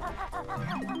this?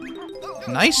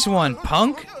 Nice one,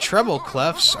 punk. Treble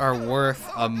clefs are worth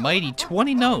a mighty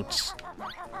 20 notes.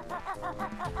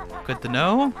 Good to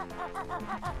know.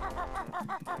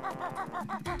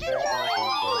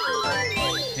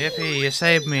 Yippee, you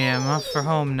saved me. I'm off for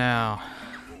home now.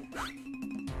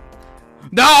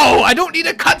 No! I don't need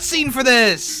a cutscene for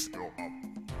this!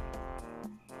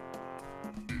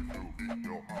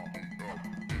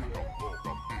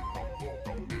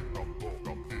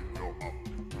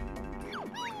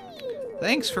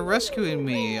 Thanks for rescuing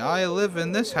me. I live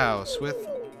in this house with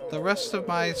the rest of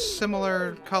my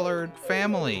similar colored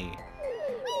family.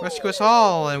 Rescue us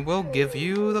all and we'll give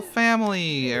you the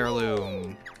family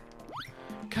heirloom.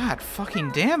 God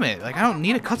fucking damn it. Like, I don't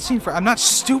need a cutscene for... I'm not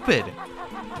stupid.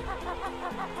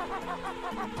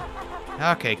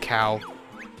 Okay, cow.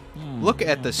 Look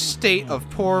at the state of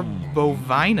poor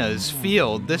Bovina's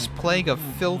field. This plague of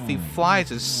filthy flies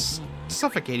is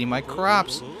suffocating my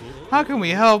crops. How can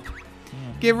we help?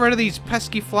 Get rid of these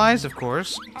pesky flies, of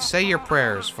course. Say your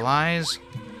prayers, flies.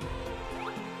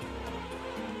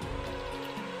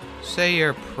 Say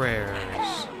your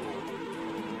prayers.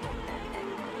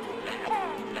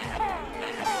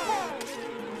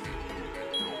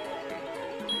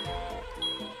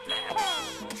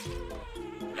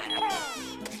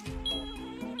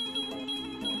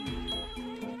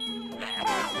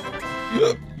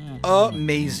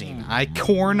 Amazing. I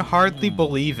can hardly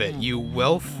believe it. You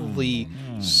wealthily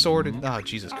sorted... Oh,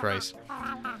 Jesus Christ.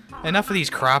 Enough of these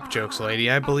crop jokes, lady.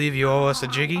 I believe you owe us a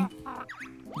Jiggy.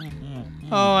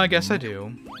 Oh, I guess I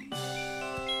do.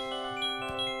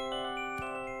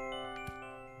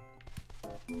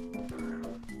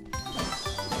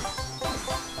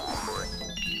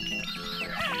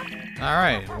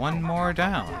 Alright, one more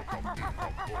down.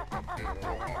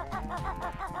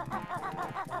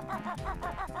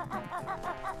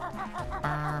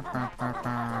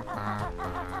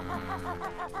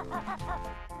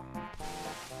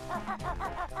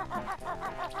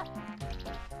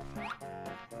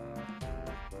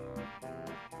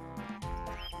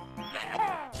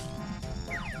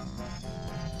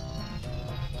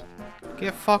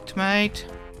 Get fucked, mate.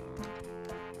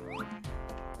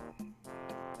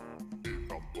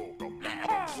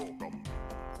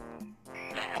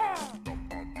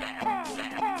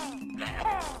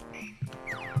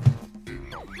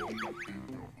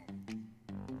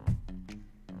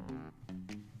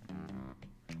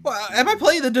 Well, am I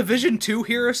playing the Division 2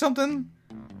 here or something?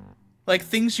 Like,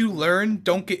 things you learn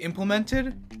don't get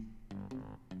implemented?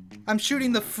 I'm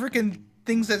shooting the frickin'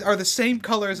 things that are the same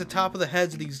color as the top of the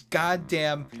heads of these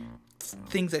goddamn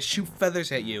things that shoot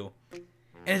feathers at you.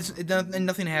 And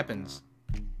nothing happens.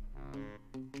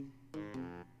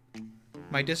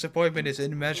 My disappointment is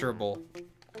immeasurable.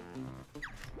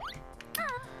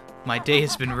 My day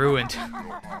has been ruined.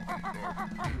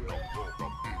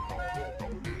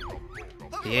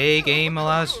 The A game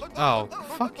allows... Oh,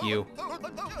 fuck you.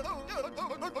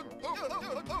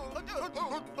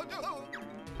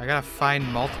 I gotta find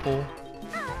multiple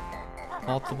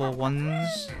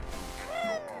ones.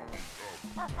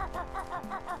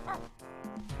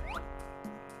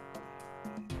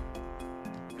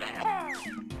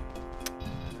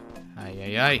 Ay,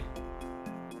 ay, ay.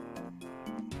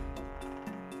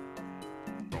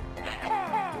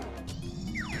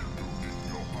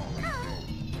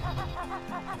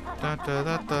 Da, da,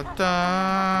 da, da,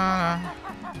 da.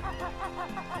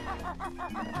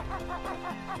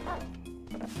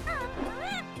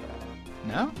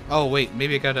 No? Oh, wait,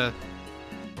 maybe I gotta...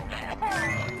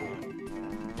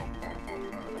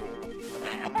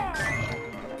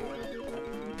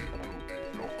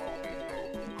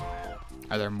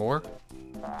 Are there more?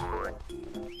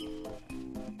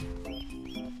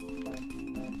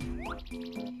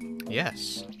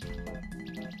 Yes.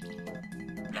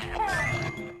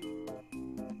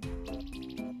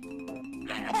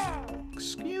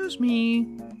 Excuse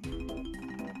me.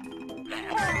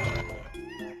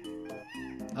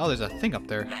 Oh, there's a thing up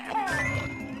there.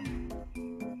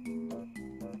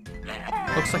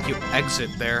 Looks like you exit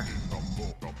there.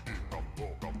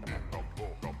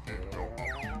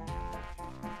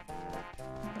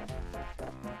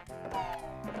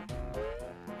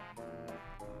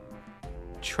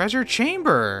 Treasure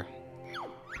chamber!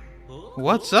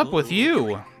 What's up with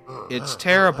you? It's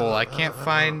terrible. I can't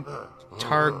find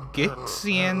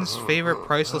Targixian's favorite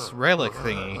priceless relic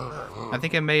thingy. I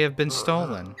think it may have been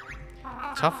stolen.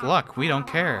 Tough luck, we don't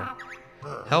care.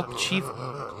 Help Chief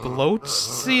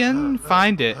Bloatsian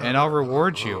find it, and I'll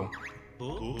reward you.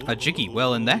 A jiggy,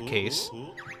 well in that case.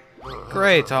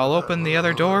 Great, I'll open the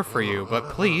other door for you, but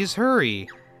please hurry.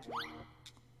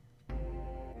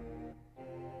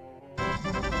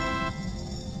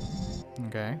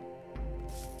 Okay.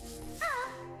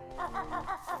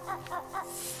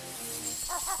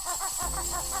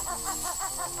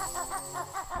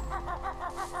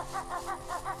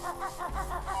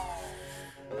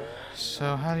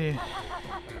 So how do you...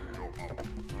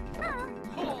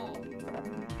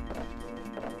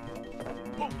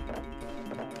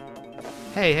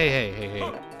 Hey, hey, hey, hey,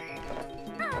 hey.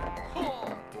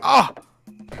 Oh!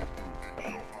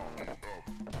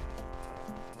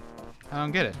 I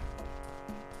don't get it.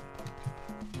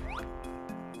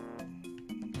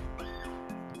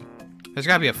 There's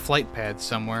gotta be a flight pad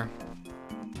somewhere.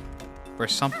 Or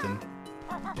something.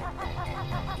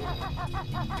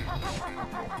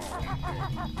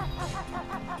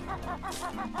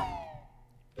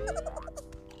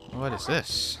 What is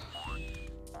this?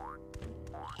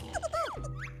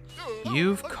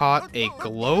 You've caught a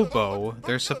Globo.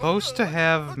 They're supposed to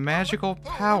have magical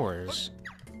powers.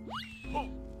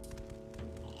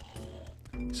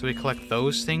 So we collect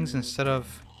those things instead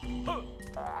of...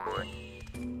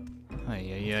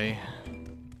 Ay, ay, ay.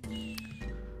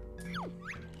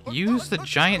 Use the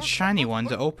giant shiny one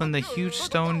to open the huge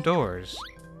stone doors.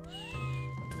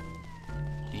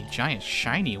 The giant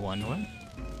shiny one? What?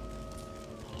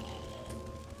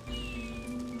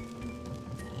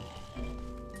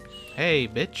 Hey,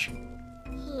 bitch.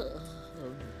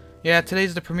 Yeah,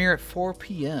 today's the premiere at 4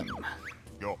 p.m.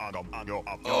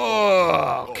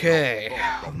 Oh, okay.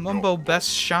 Mumbo best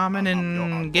shaman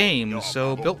in game,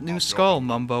 so built new skull.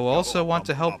 Mumbo also want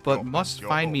to help, but must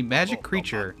find me magic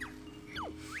creature.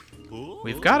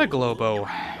 We've got a Globo.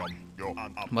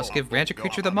 Must give magic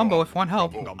creature the Mumbo if want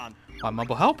help. Want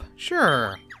Mumbo help?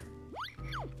 Sure.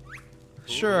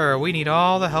 Sure, we need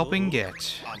all the help we can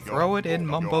get. Throw it in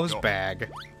Mumbo's bag.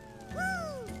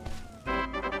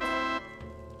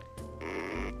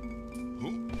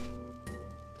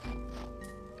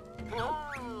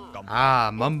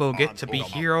 Ah, Mumbo get to be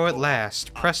hero at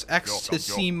last. Press X to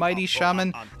see Mighty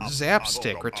Shaman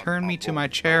Zapstick. Return me to my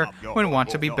chair when want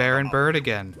to be Baron Bird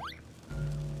again.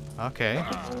 Okay.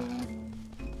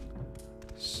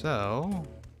 So...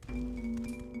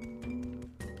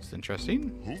 it's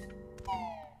interesting.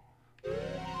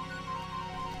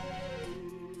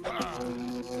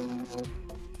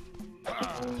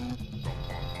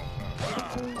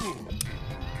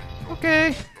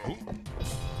 Okay.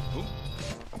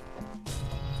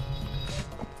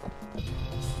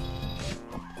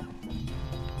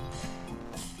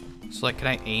 So, like, can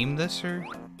I aim this or...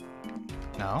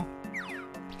 No?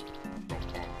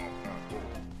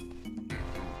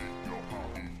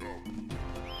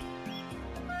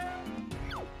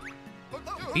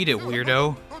 Beat it,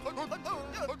 weirdo.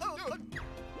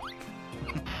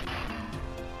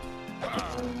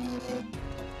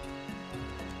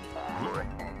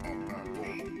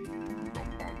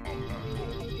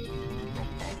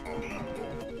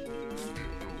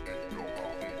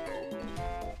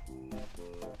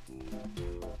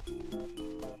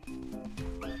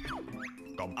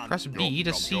 Press B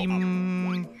to see...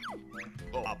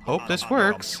 Hope this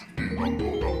works.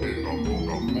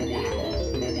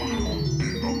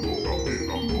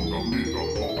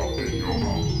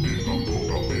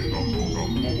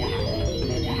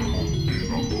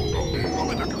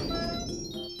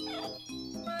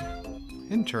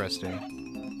 Interesting.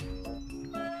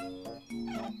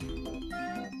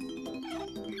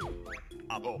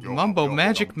 Mumbo,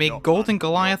 magic make Golden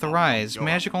Goliath arise.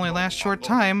 Magic only lasts short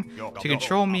time. To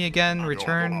control me again,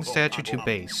 return statue to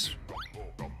base.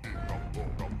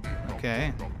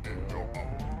 Okay.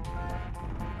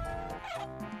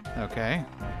 Okay.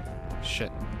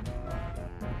 Shit.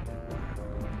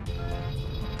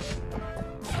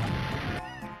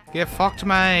 Get fucked,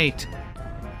 mate!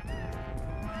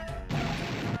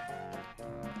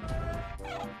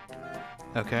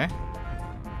 Okay.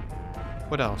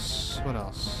 What else? What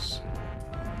else?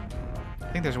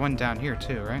 I think there's one down here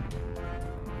too, right?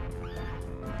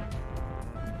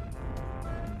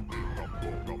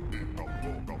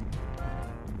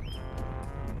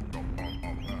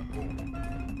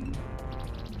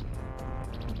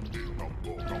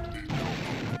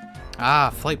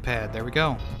 Ah, flight pad. There we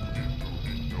go.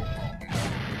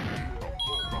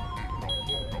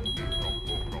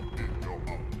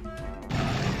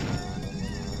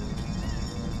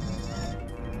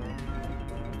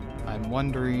 I'm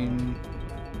wondering...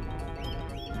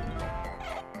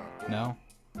 No?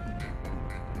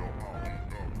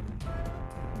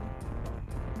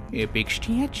 A big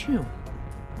statue.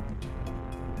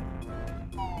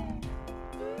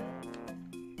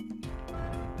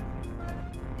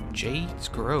 Jade's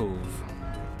Grove.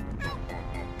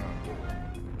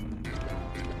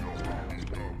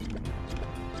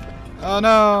 Oh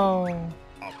no!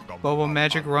 Bobo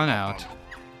magic run out.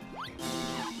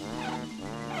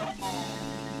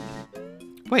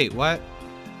 Wait, what?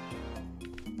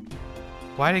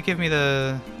 Why did it give me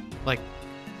the, like,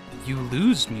 you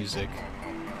lose music?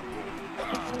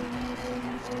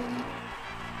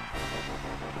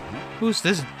 Who's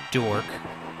this dork?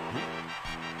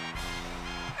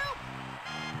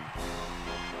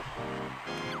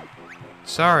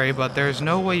 Sorry, but there's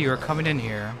no way you're coming in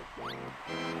here.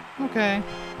 Okay.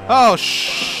 Oh,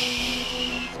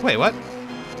 shh. Wait, what?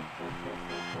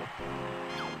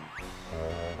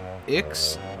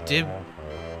 Dib.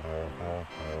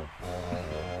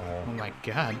 Oh my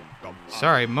god.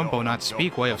 Sorry, Mumbo not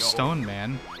speak way of stone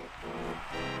man.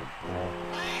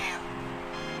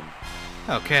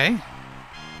 Okay.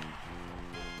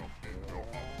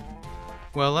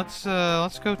 Well, let's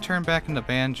go turn back into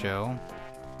Banjo.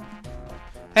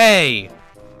 Hey!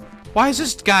 Why is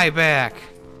this guy back?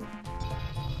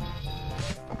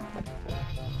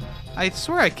 I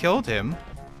swear I killed him.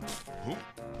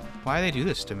 Why do they do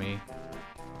this to me?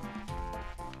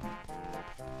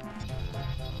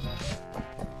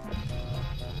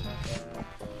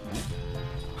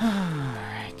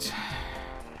 Alright.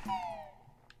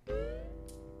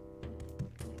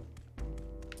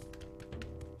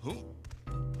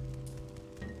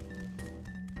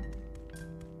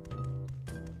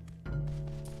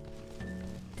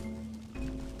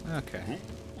 Okay.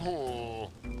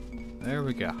 There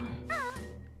we go.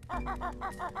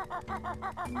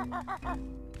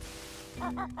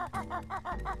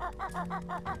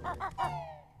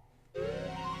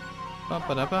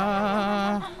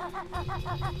 Ba-ba-da-ba.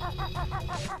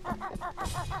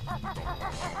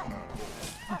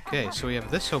 Okay, so we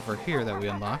have this over here that we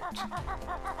unlocked.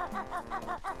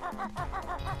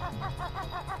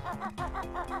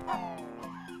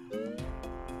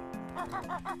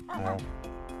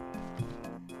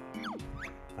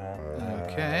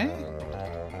 Okay.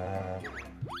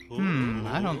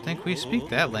 I don't think we speak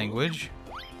that language.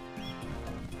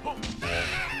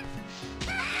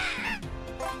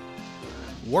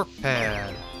 Warp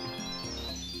pad.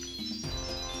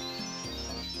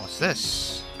 What's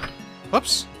this?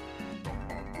 Whoops.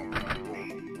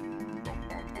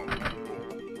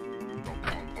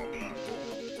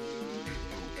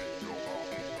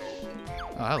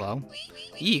 Oh, hello.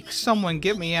 Eek, someone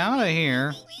get me out of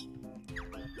here.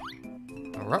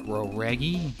 Ruh-roh,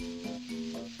 Raggy.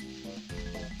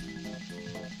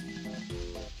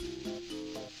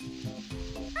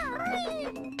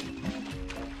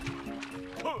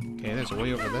 guys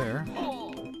way over there.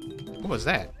 What was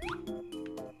that?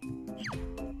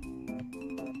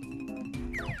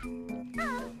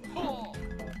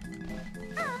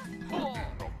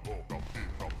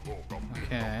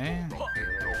 Okay.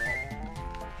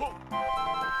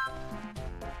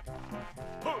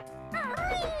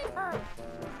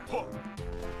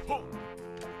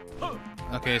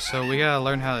 Okay, so we gotta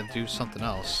learn how to do something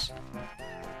else.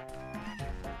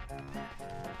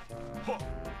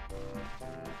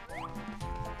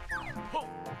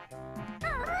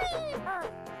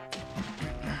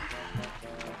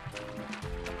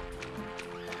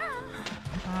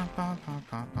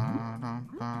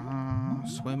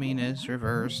 Swimming is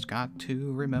reversed, got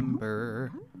to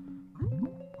remember.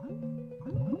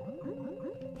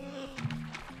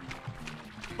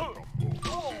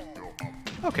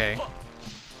 Okay.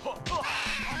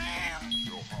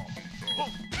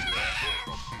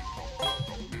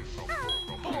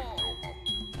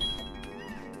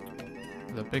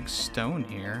 The big stone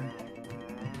here.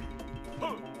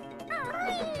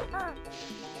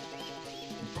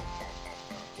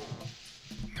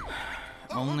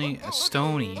 Only a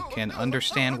Stony can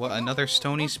understand what another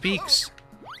Stony speaks.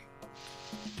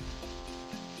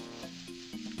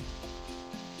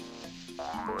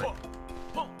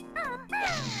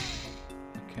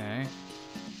 Okay.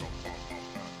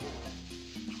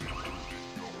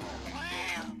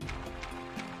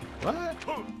 What?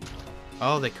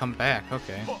 Oh, they come back.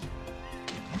 Okay.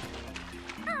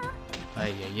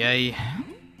 Ay, ay, ay.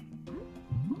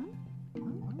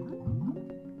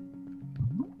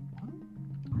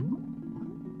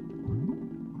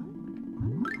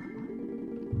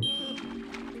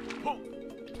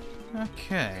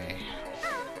 Okay.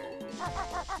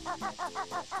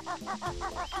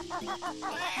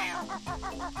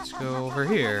 Let's go over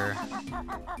here.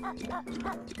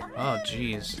 Oh,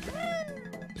 jeez.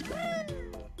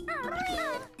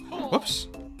 Whoops.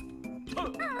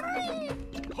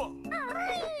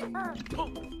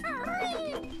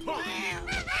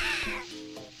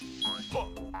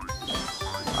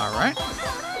 All right.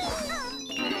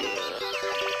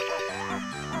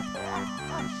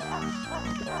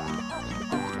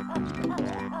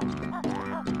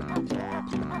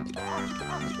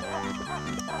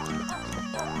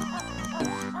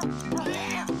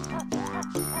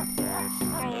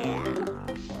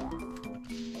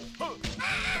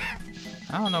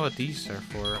 I don't know what these are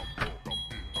for.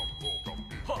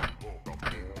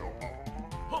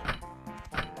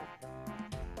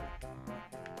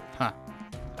 Huh.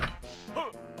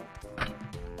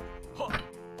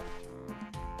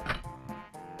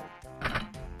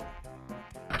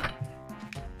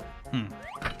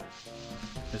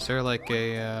 Is there like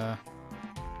a,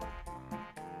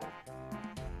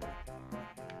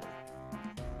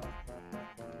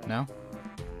 No?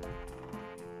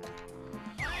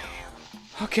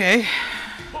 Okay.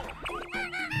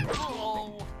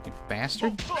 You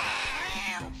bastard.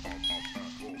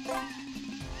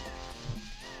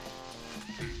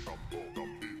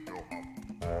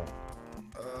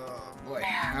 Oh boy.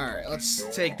 Alright, let's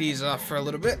take these off for a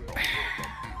little bit.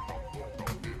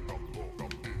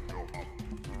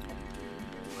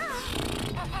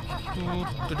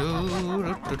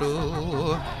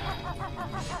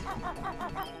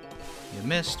 You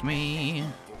missed me.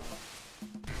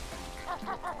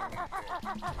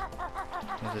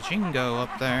 There's a Jingo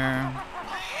up there.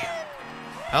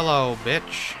 Hello,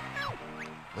 bitch.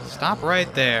 Stop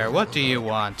right there. What do you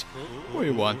want?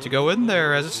 We want to go in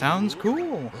there as it sounds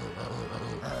cool.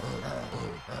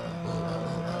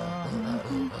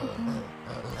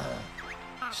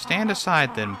 Stand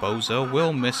aside then, bozo.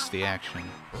 We'll miss the action.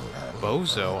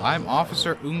 Bozo, I'm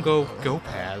Officer Ungo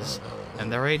Gopaz,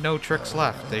 and there ain't no tricks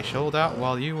left. They sold out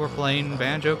while you were playing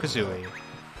Banjo-Kazooie.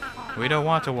 We don't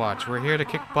want to watch. We're here to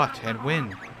kick butt and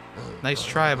win. Nice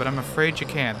try, but I'm afraid you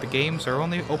can't. The games are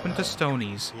only open to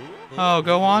Stonies. Oh,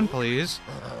 go on, please.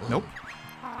 Nope.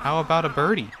 How about a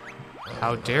birdie?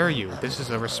 How dare you? This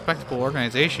is a respectable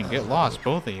organization. Get lost,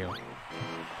 both of you.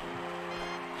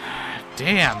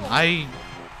 Damn, I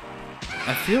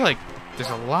feel like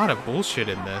there's a lot of bullshit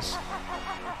in this.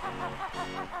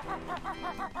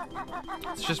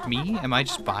 It's just me? Am I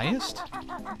just biased?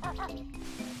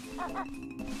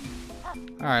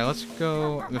 Alright, let's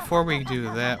go. Before we do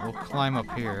that, we'll climb up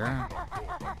here.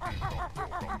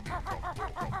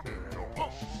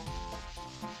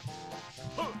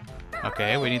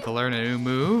 Okay, we need to learn a new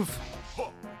move.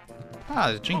 Ah,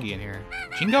 there's a Jingy in here.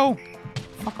 Jingo!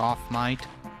 Fuck off, mate.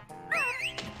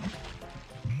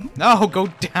 No, go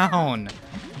down!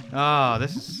 Oh,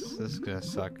 this is gonna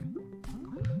suck.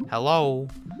 Hello,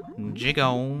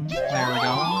 Jiggo. There we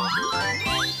go.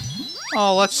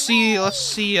 Oh, let's see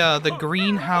the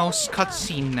greenhouse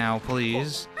cutscene now,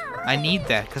 please. I need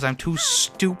that, because I'm too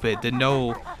stupid to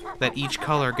know that each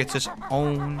color gets its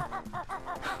own...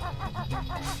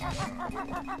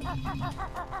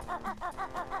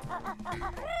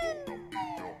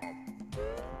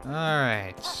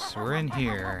 Alright, we're in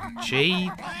here.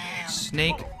 Jade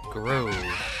Snake Grove.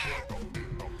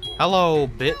 Hello,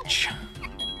 bitch.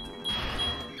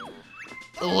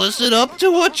 Listen up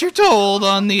to what you're told.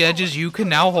 On the edges you can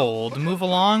now hold. Move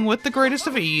along with the greatest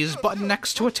of ease. Button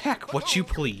next to attack what you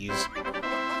please.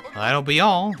 That'll be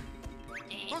all.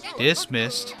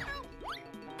 Dismissed.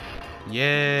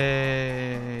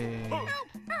 Yay.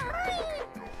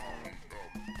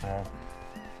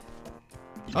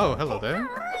 Oh, hello there.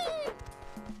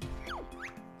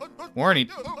 Warning.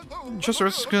 Just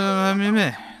risk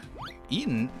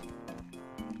eaten.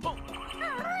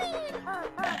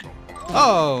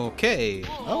 Okay.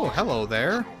 Oh, hello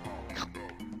there.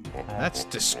 That's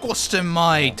disgusting,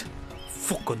 mate.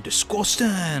 Fucking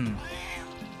disgusting.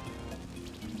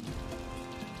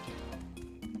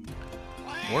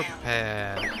 Warp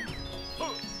pad.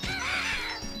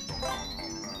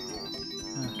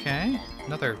 Okay.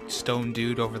 Another stone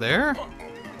dude over there.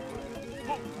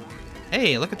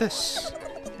 Hey, look at this.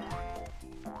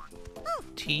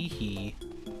 Teehee.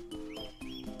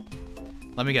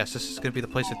 Let me guess, this is gonna be the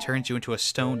place that turns you into a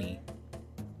stony.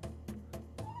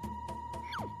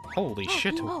 Holy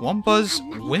shit, Wumba's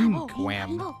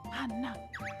Wingwam.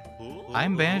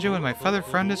 I'm Banjo and my feathered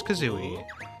friend is Kazooie.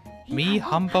 Me,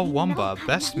 Humba Wumba,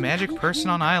 best magic person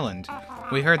on island.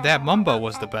 We heard that Mumbo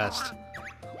was the best.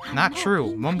 Not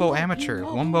true, Mumbo amateur,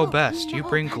 Wumbo best. You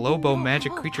bring Globo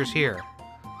magic creatures here.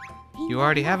 You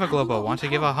already have a Globo, want to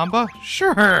give a Humba?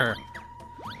 Sure!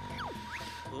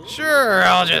 Sure,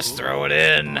 I'll just throw it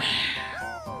in.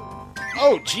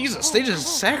 Oh, Jesus, they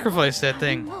just sacrificed that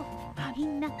thing.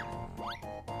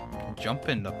 Jump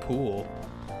in the pool.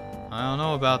 I don't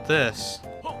know about this.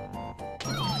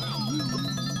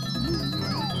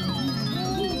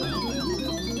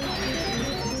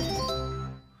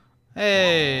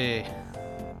 Hey!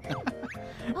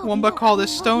 Wumba call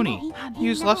this Stony.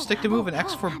 Use left stick to move and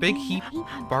X for big heap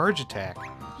barge attack.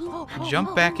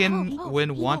 Jump back in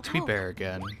when want to be bear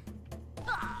again.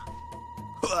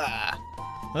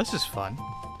 This is fun.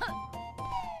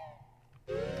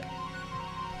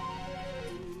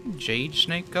 Jade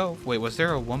Snake go? Wait, was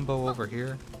there a Wumbo over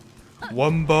here?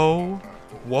 Wumbo?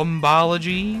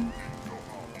 Wumbology?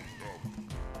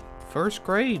 First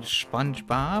grade,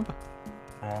 SpongeBob.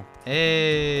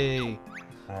 Hey!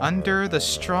 Under the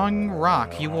strong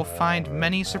rock, you will find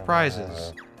many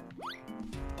surprises.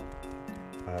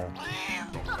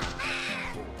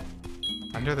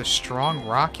 Under the strong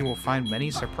rock, you will find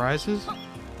many surprises?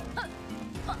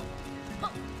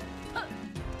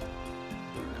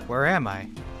 Where am I?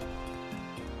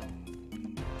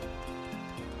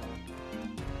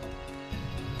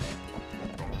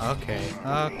 Okay,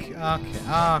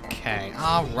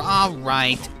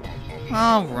 alright.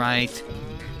 Alright.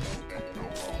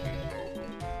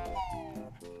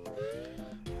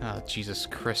 Oh, Jesus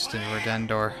Christ and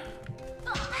Redendor.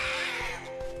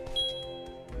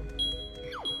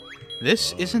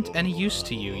 This isn't any use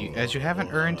to you, as you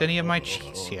haven't earned any of my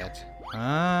cheats yet.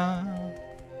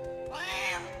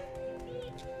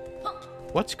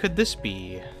 What could this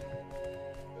be?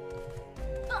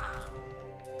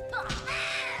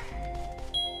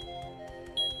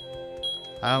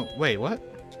 Wait, what?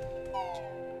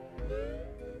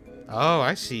 Oh,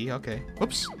 I see, okay.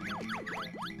 Whoops.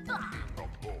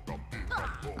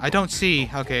 I don't see.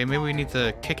 Okay, maybe we need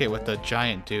to kick it with the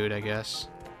giant dude, I guess.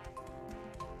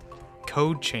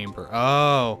 Code chamber.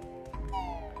 Oh.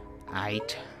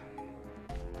 Aight.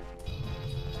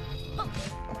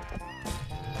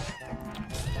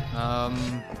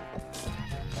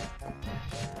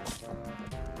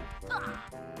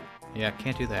 Yeah,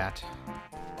 can't do that.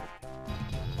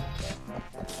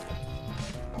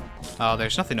 Oh,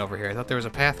 there's nothing over here. I thought there was a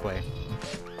pathway.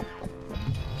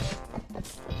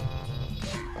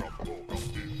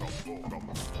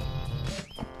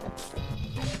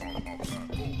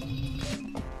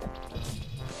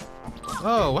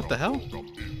 Oh, what the hell?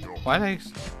 Why did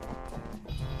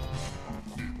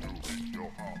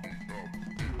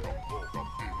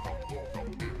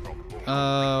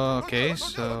I... okay,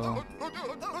 so...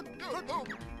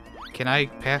 Can I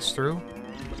pass through?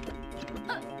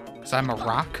 'Cause I'm a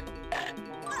rock?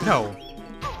 No.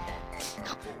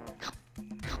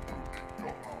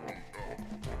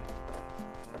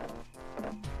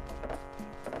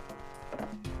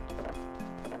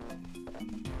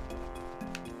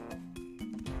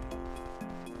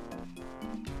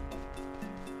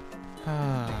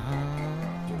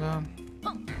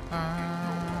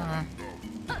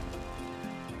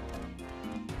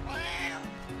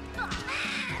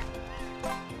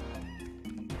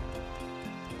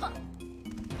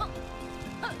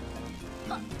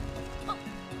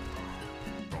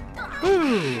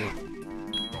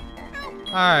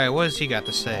 Alright, what has he got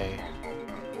to say?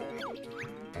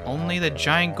 Only the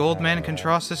giant gold man can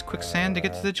cross this quicksand to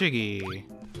get to the Jiggy.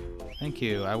 Thank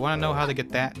you. I want to know how to get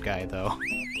that guy, though.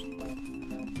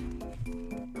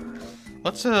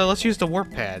 Let's use the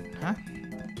warp pad, huh?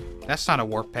 That's not a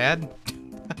warp pad.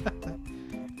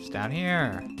 It's down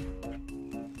here.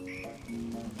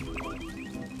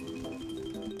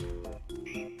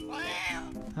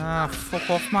 Ah, fuck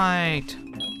off, mate.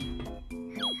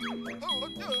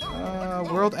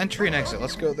 World entry and exit.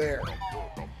 Let's go there.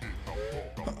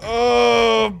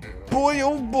 Oh boy,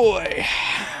 oh boy.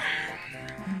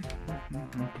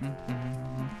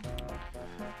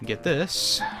 Get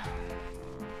this.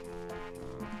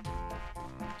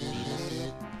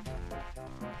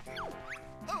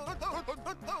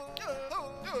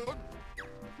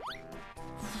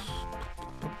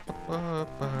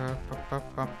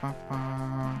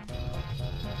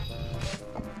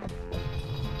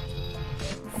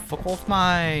 Fuck off,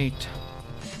 mate.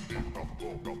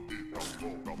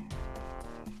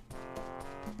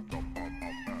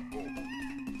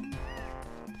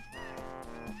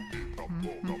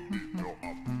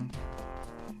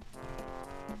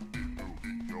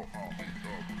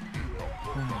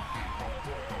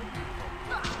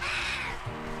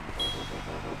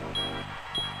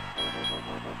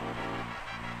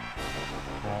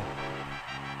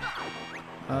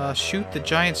 Shoot the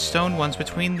giant stone ones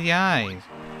between the eyes.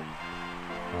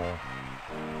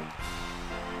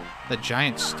 The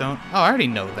giant stone... Oh, I already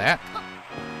know that.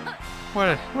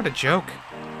 What a joke.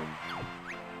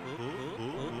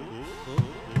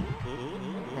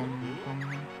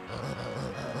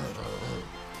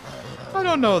 I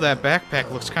don't know, that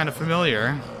backpack looks kind of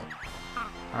familiar.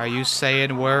 Are you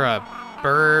saying we're a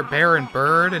bear and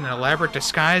bird in an elaborate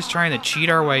disguise trying to cheat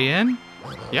our way in?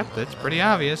 Yep, that's pretty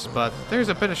obvious, but there's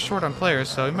a bit of short on players,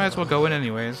 so we might as well go in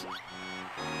anyways.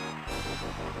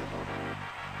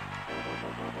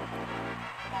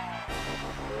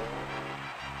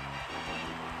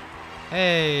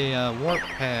 Hey, warp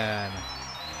pad.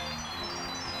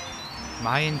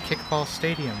 Mayan Kickball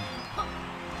Stadium.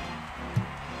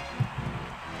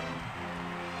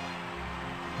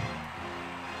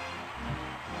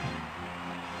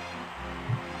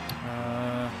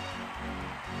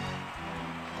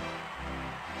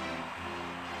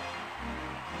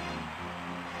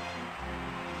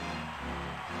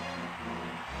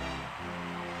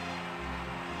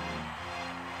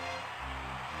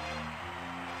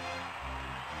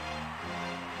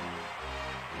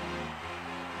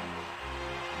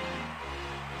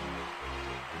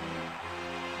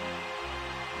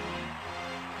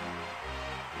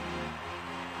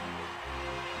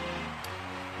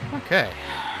 Okay.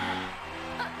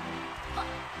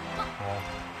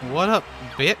 What up,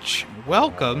 bitch?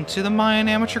 Welcome to the Mayan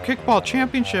Amateur Kickball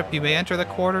Championship. You may enter the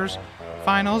quarters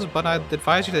finals, but I'd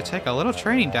advise you to take a little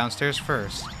training downstairs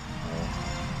first.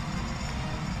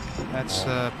 That's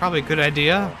probably a good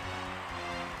idea.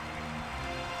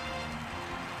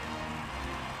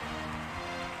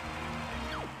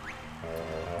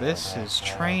 This is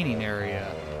training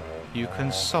area. You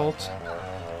consult...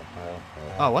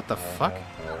 Oh, what the fuck?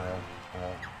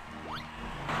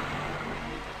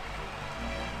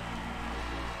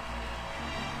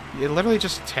 It literally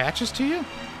just attaches to you?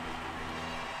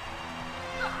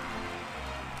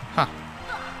 Huh.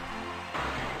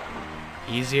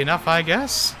 Easy enough, I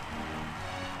guess.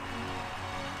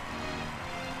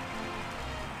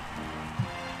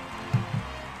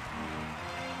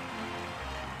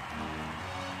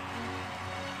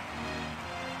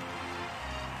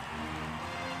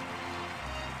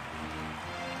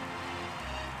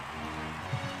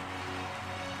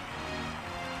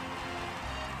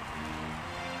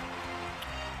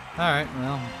 Alright,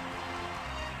 well.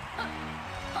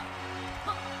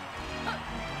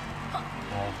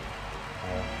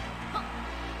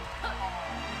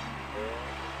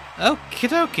 Okie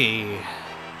dokie.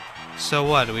 So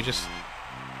what, do we just...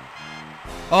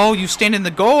 Oh, you stand in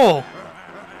the goal!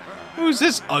 Who's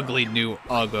this ugly new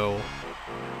uggo?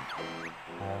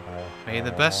 May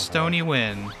the best Stony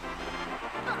win.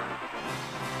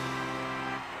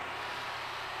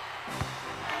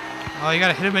 Oh, you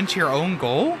gotta hit him into your own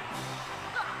goal?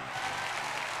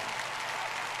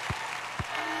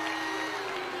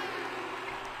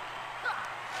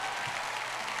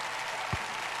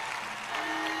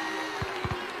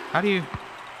 How do you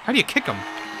kick him?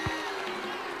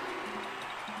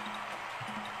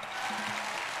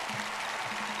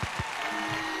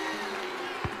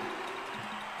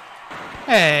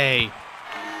 Hey!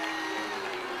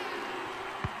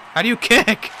 How do you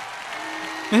kick?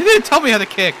 They didn't tell me how to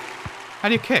kick. How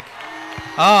do you kick?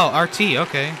 Oh, RT,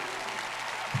 okay.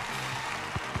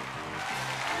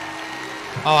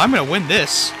 Oh, I'm gonna win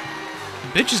this.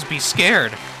 Bitches be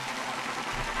scared.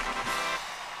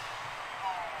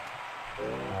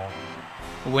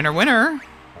 Winner, winner.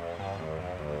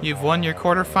 You've won your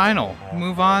quarterfinal.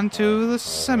 Move on to the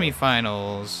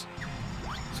semifinals.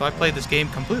 So I played this game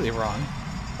completely wrong.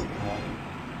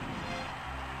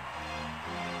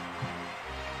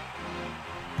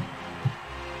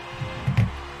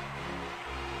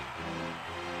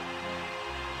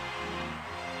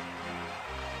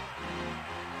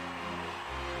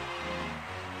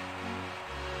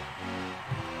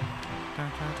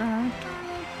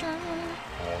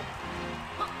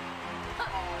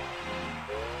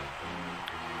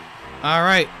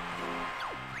 Alright.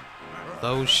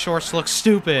 Those shorts look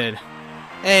stupid.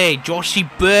 Hey, Joshy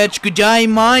bitch, good day,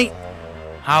 mate.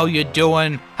 How you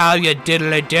doing? How you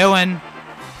diddly doing?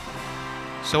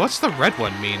 So what's the red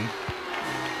one mean?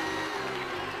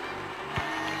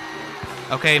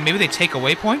 Okay, maybe they take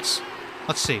away points?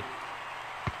 Let's see.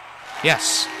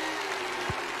 Yes.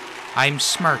 I'm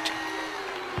smart.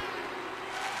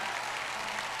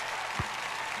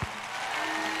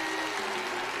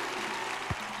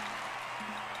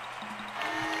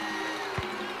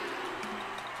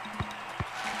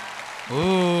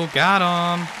 Ooh, got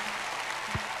him.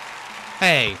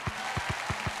 Hey.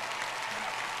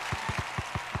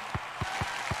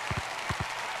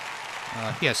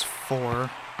 He has 4.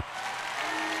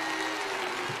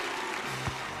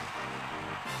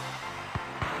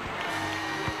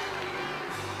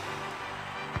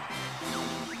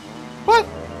 What?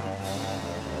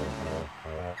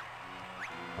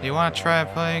 Do you want to try to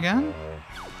play again?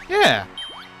 Yeah.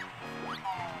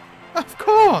 Of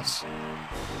course.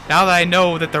 Now that I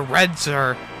know that the Reds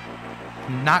are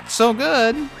not so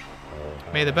good,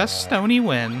 may the best Stony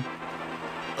win.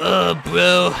 Ugh,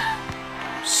 bro.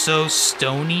 So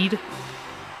stonied.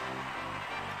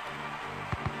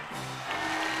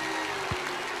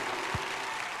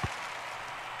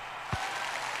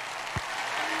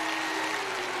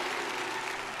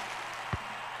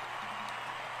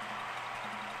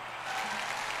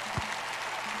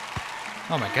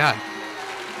 Oh my god.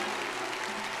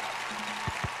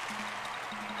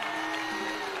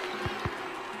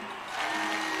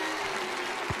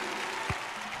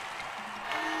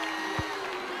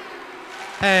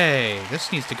 Hey,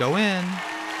 this needs to go in.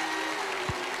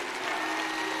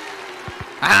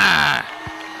 Ah!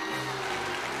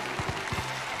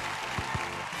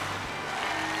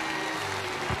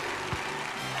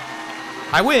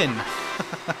 I win!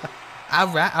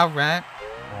 Alright, alright.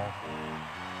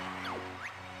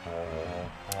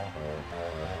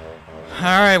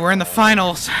 Alright, we're in the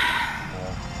finals.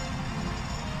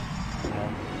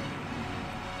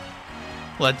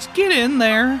 Let's get in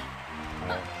there.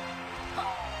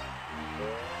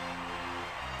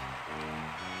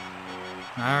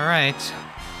 Alright.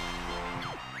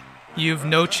 You've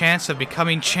no chance of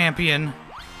becoming champion.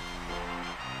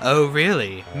 Oh,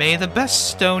 really? May the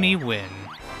best Stony win.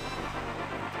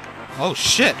 Oh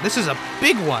shit, this is a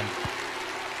big one.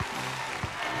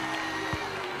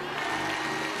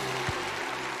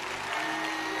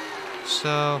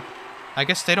 So, I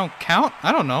guess they don't count?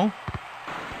 I don't know.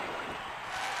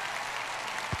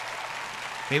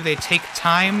 Maybe they take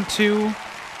time to...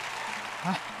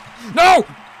 No!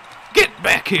 Get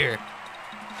back here!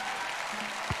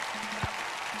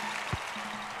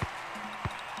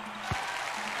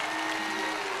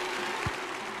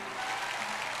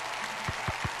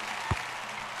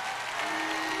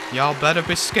 Y'all better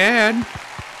be scared.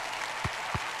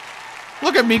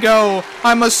 Look at me go!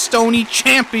 I'm a Stony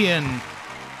champion!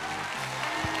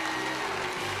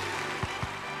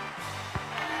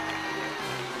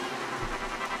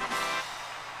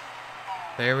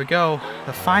 There we go.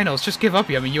 The finals. Just give up,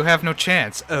 Yummy. You have no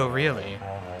chance. Oh, really?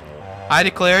 I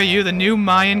declare you the new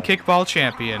Mayan kickball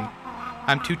champion.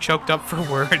 I'm too choked up for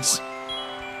words.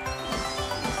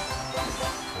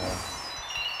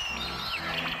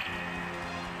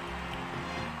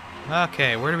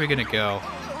 Okay, where are we gonna go?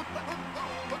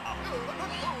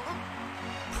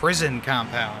 Prison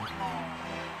compound.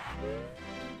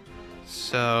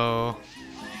 So...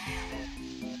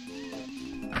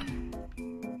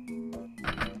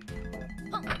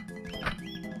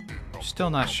 Still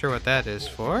not sure what that is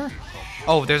for.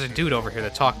 Oh, there's a dude over here to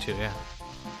talk to, yeah.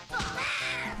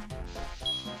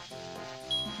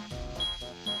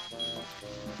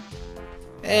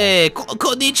 Hey,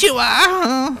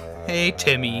 konnichiwa! Hey,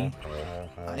 Timmy.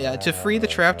 Yeah, to free the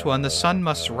trapped one, the sun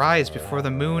must rise before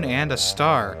the moon and a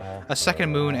star. A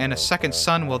second moon and a second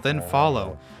sun will then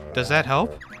follow. Does that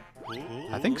help?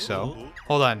 I think so.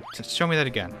 Hold on. Show me that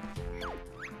again.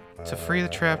 To free the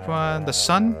trapped one, the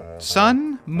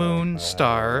sun, moon,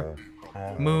 star,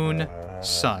 moon,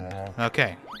 sun.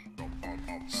 Okay.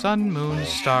 Sun, moon,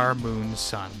 star, moon,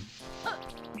 sun.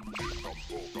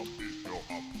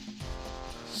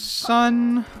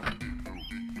 Sun,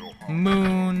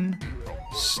 moon,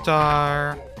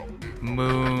 star,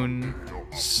 moon,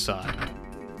 sun.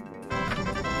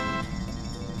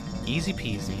 Easy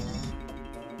peasy.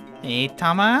 Hey,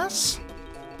 Thomas?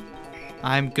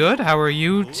 I'm good. How are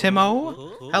you,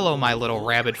 Timo? Hello, my little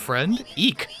rabbit friend.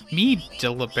 Eek, me,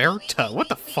 Diliberta. What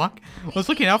the fuck? I was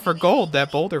looking out for gold.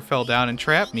 That boulder fell down and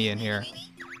trapped me in here.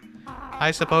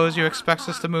 I suppose you expect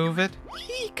us to move it?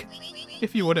 Eek,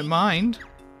 if you wouldn't mind.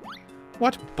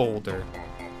 What boulder?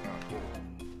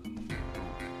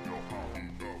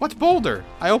 What boulder?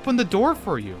 I opened the door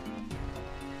for you.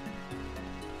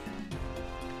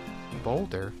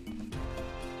 Boulder?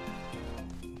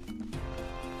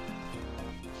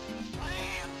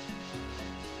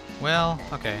 Well,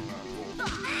 okay.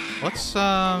 Let's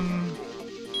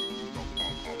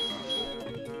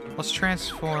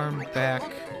transform back.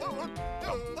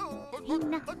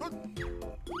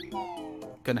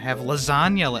 Gonna have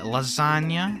lasagna,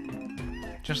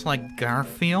 just like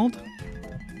Garfield.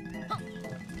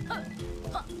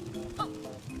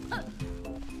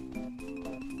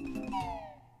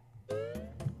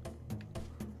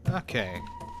 Okay.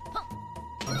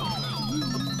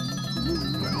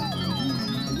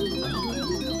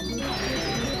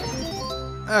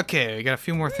 Okay, we got a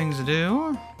few more things to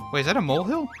do. Wait, is that a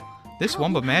molehill? This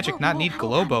Wumba magic not need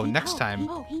Globo next time.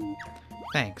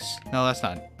 Thanks. No, that's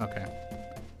not. Okay.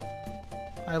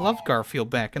 I loved Garfield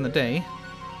back in the day.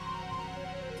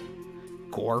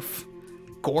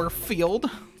 Garfield.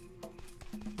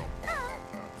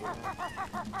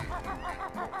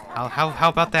 How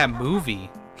about that movie?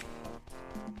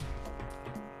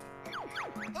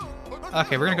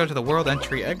 Okay, we're gonna go to the world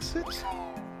entry exit.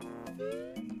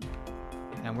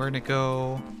 And we're gonna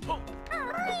go... We're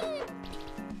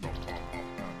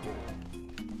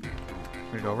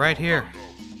gonna go right here.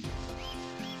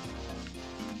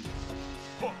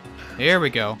 Here we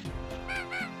go.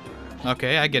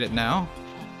 Okay, I get it now.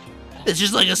 It's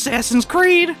just like Assassin's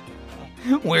Creed!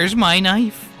 Where's my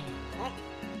knife?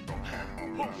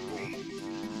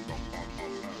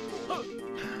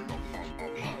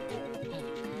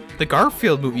 The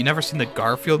Garfield movie. You never seen the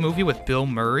Garfield movie with Bill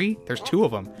Murray? There's two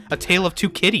of them. A Tale of Two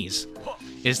Kitties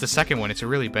is the second one. It's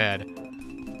really bad.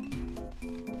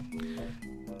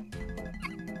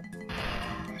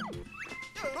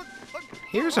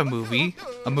 Here's a movie.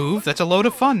 A move that's a load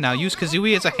of fun. Now use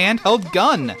Kazooie as a handheld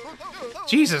gun.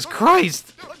 Jesus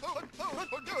Christ.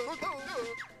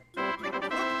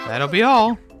 That'll be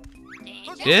all.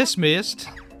 Dismissed.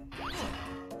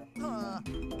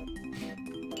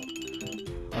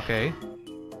 Okay.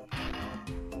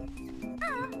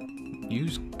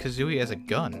 Use Kazooie as a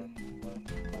gun.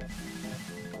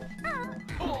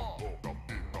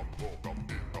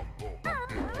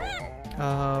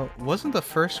 Wasn't the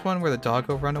first one where the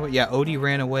doggo run away? Yeah, Odie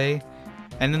ran away.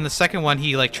 And then the second one,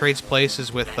 he, like, trades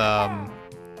places with, How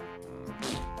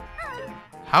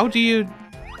do you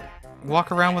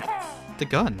walk around with the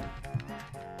gun?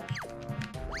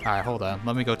 Alright, hold on.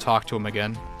 Let me go talk to him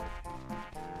again.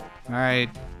 Alright,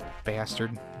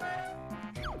 bastard.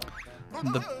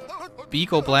 The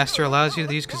Beagle Blaster allows you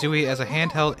to use Kazooie as a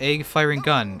handheld egg-firing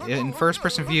gun. In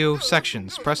first-person view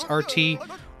sections, press RT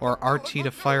or RT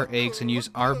to fire eggs and use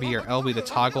RB or LB to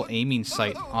toggle aiming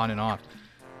sight on and off.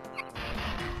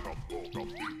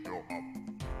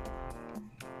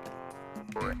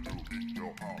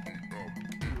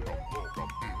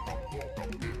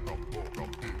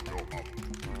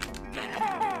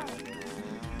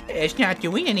 It's not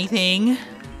doing anything.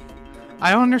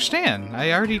 I don't understand.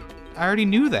 I already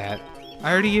knew that.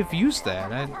 I already have used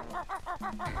that.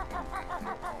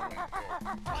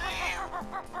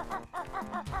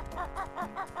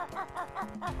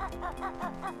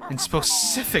 In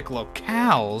specific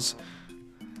locales?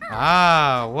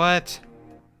 Ah, what?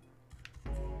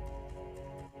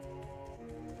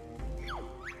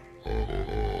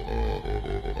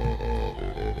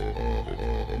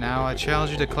 Now I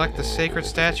challenge you to collect the sacred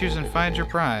statues and find your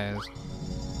prize.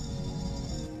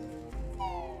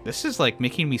 This is like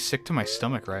making me sick to my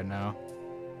stomach right now.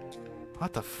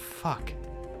 What the fuck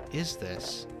is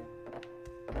this?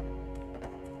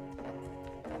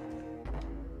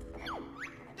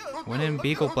 When in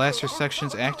Beagle Blaster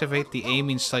sections, activate the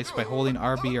aiming sights by holding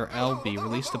RB or LB.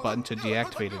 Release the button to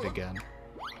deactivate it again.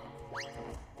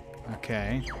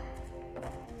 Okay.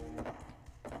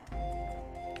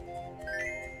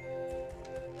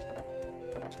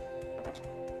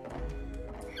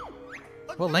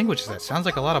 What language is that? Sounds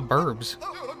like a lot of burbs.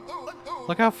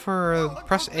 Look out for...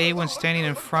 press A when standing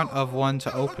in front of one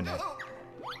to open it.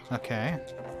 Okay.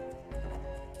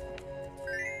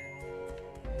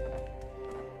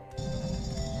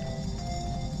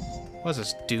 What is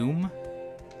this, Doom?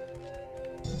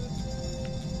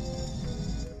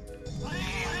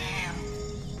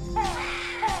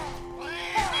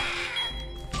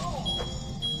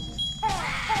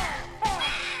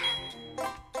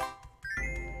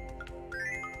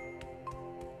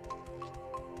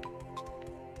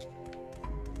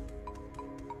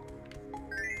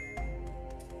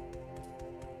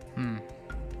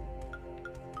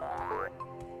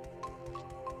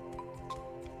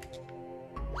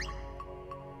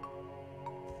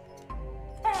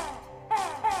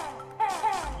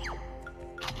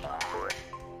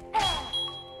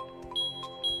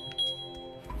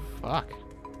 Fuck.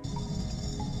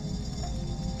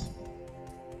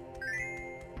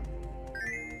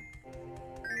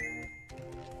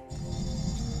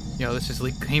 Yo, this is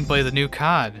gameplay of the new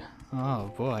COD.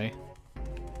 Oh boy.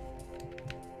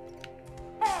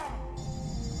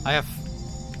 I have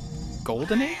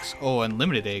golden eggs? Oh,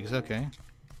 unlimited eggs, okay.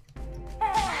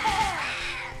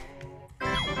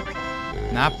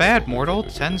 Not bad, mortal.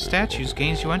 10 statues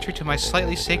gains you entry to my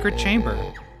slightly sacred chamber.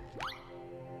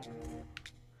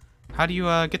 How do you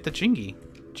get the Jingy?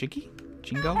 Jiggy?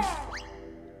 Jingo?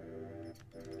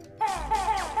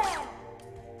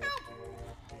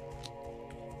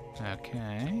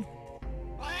 Okay.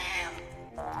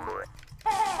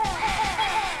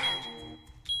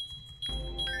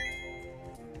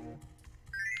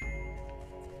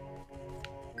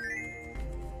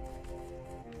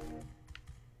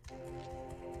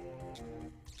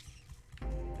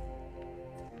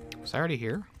 Was I already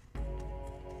here?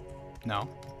 No.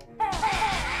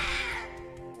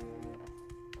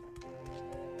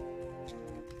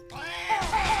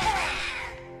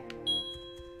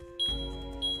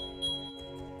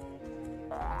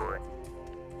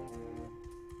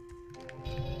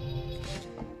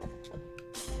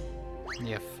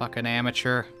 You fucking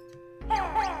amateur.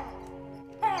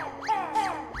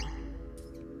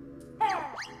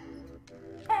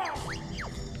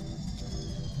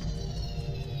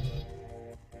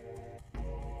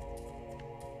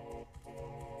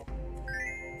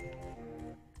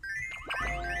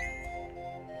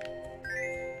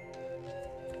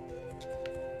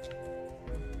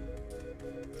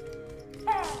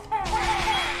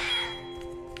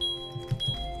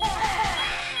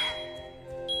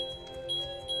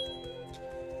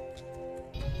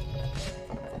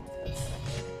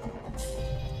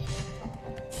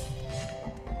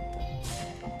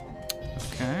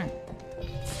 Okay.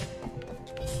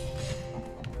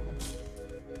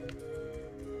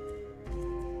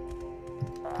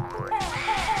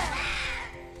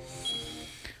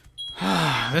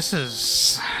 This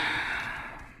is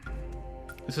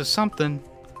something.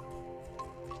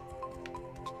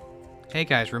 Hey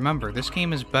guys, remember, this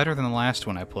game is better than the last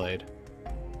one I played.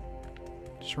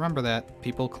 Just remember that.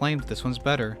 People claimed this one's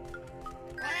better.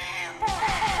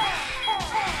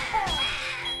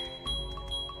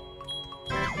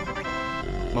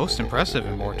 Most impressive,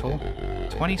 Immortal.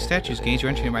 20 statues gains you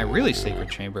entry to my really sacred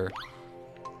chamber.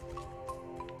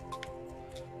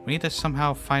 We need to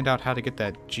somehow find out how to get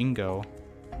that Jingo.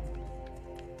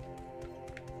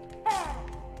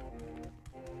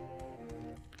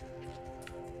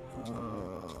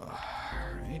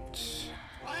 Right.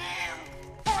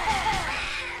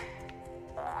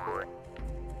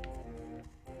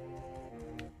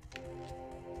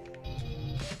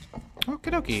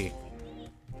 Okie dokie.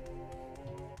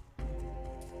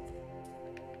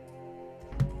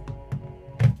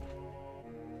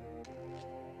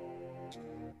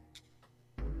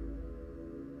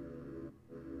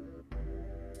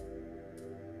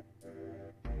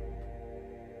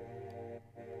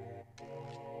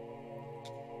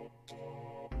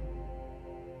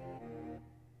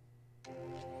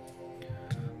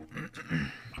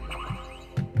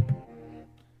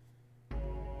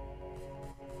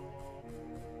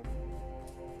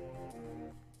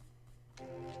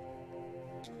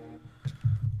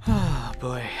 Oh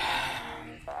boy.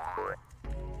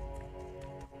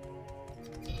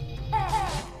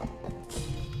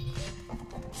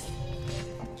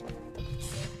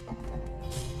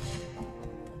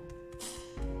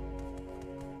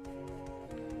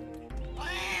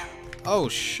 Oh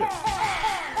shit.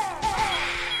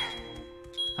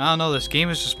 I don't know, this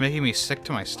game is just making me sick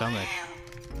to my stomach.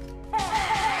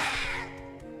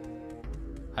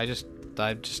 I'm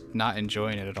just not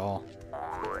enjoying it at all.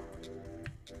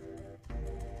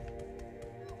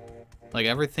 Like,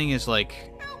 everything is like...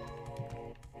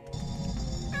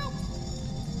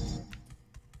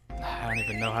 I don't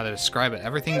even know how to describe it.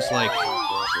 Everything's like...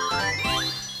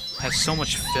 has so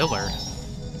much filler.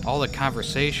 All the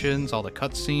conversations, all the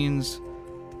cutscenes.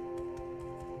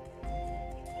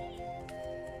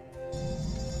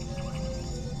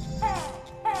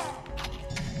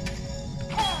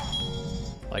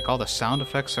 Like, all the sound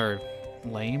effects are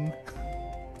lame.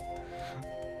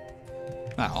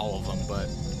 Not all of them, but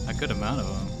a good amount of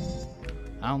them.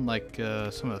 I don't like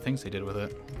some of the things they did with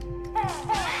it.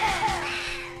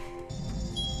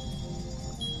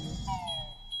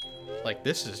 Like,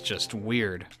 this is just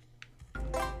weird.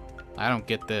 I don't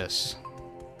get this.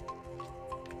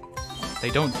 They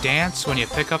don't dance when you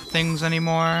pick up things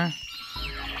anymore.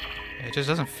 It just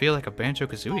doesn't feel like a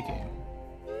Banjo-Kazooie game.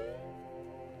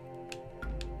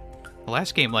 The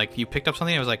last game, like, you picked up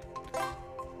something, it was like...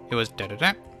 It was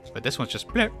da-da-da. But this one's just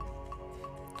blip.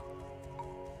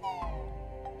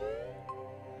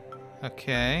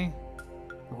 Okay.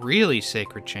 Really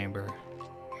sacred chamber.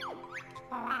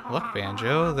 Look,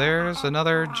 Banjo, there's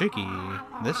another Jiggy.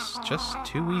 This just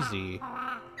too easy.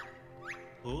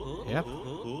 Yep.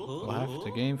 We'll have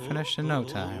the game finished in no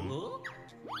time.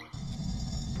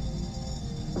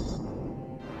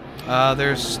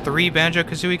 There's 3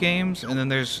 Banjo-Kazooie games, and then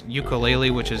there's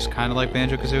Ukulele, which is kind of like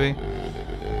Banjo-Kazooie.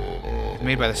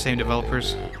 Made by the same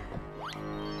developers.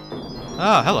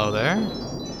 Oh, hello there.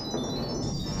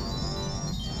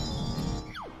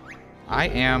 I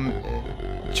am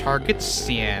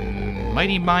Targetsian,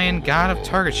 mighty Mayan god of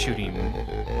target shooting.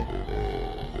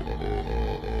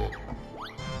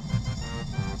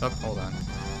 Oh, hold on.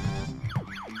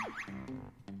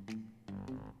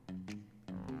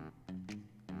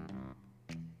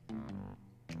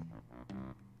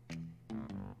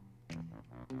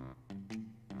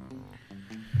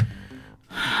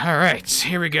 Alright,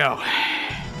 here we go.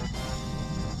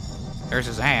 There's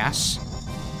his ass.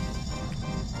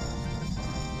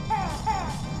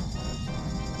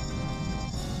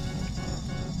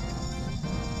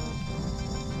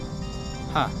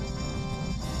 Huh.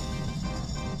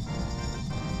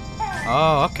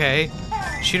 Oh, okay.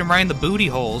 Shoot him right in the booty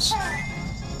holes.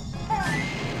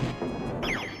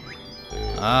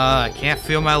 I can't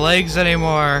feel my legs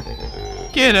anymore.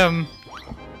 Get him!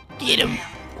 Get him!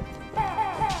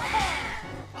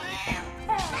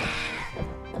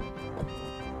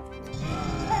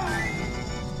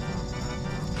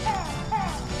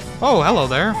 Oh, hello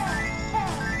there.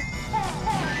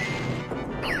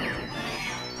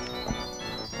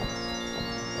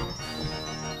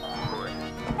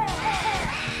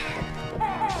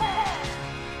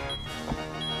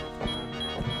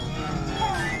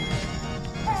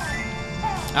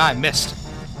 Ah, I missed.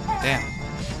 Damn.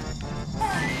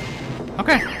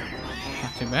 Okay.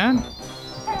 Not too bad.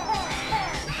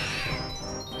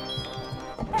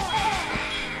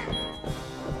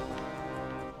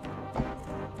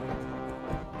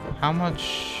 How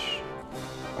much?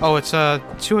 Oh, it's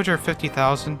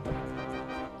 250,000.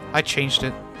 I changed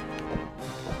it.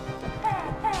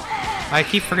 I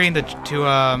keep forgetting to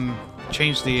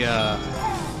change the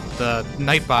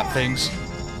Nightbot things.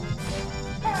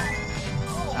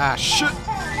 Ah, shit!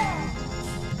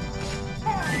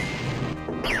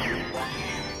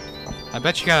 I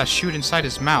bet you gotta shoot inside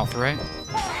his mouth, right?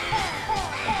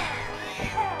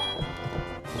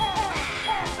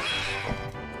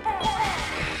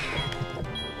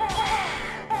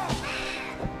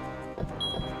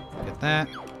 Get that.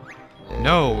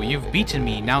 No, you've beaten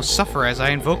me. Now suffer as I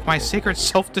invoke my sacred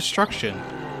self-destruction.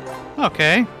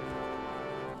 Okay.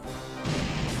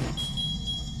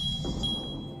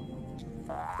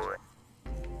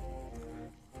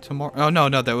 Tomorrow. Oh no,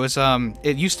 that was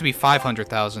it used to be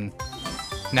 500,000.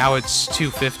 Now it's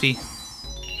 250.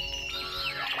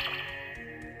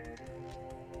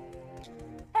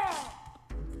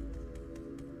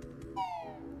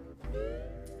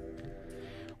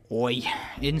 Oi,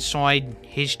 inside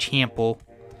his temple.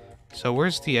 So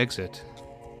where's the exit?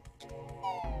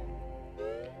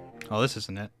 Oh, this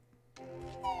isn't it.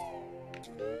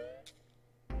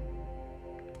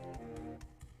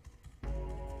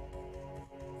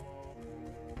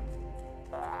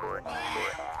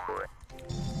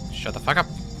 Shut the fuck up.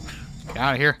 Get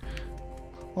out of here.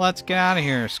 Let's get out of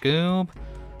here, Scoob.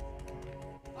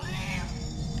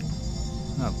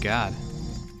 Oh, God.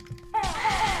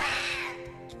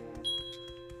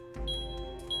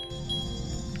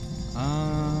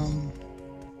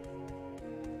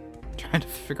 Trying to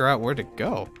figure out where to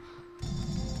go.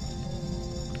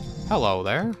 Hello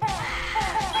there.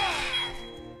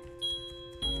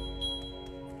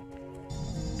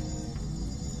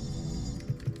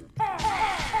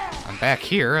 I'm back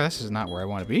here. This is not where I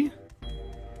want to be.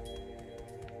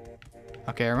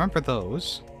 Okay, I remember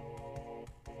those.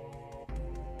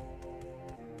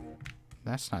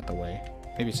 That's not the way.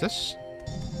 Maybe it's this?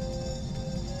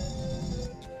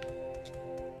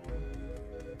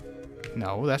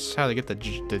 No, that's how they get the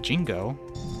Jingo.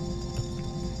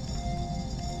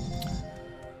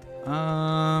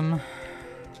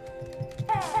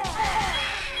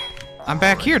 I'm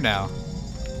back here now.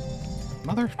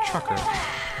 Mother trucker.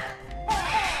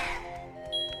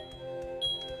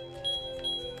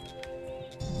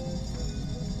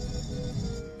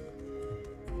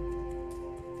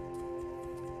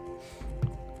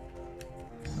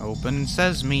 Open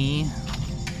sesame.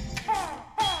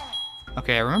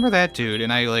 Okay, I remember that dude,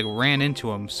 and I, like, ran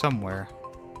into him somewhere.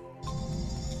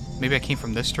 Maybe I came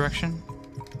from this direction?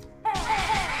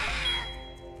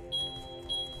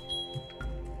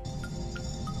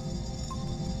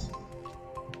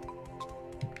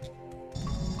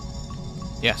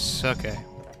 Yes, okay.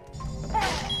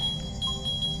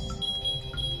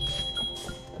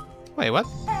 Wait, what?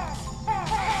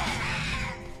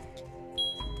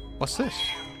 What's this?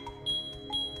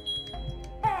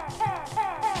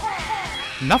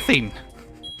 Nothing!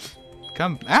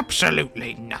 Come,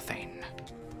 absolutely nothing.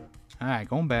 Alright,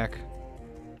 going back.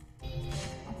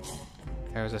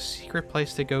 There's a secret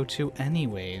place to go to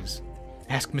anyways.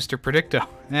 Ask Mr. Predicto.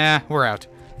 Nah, we're out.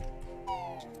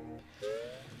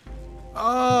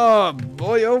 Oh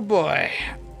boy.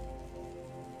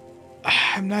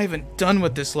 I'm not even done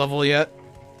with this level yet.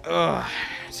 Ugh,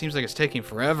 seems like it's taking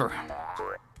forever.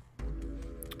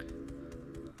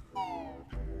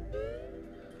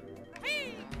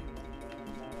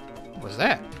 What's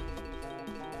that?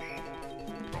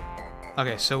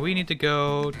 Okay, so we need to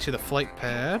go to the flight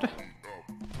pad.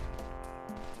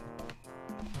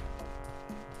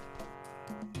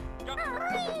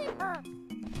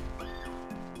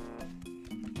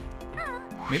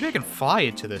 Maybe I can fly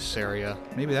into this area.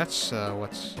 Maybe that's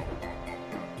what's...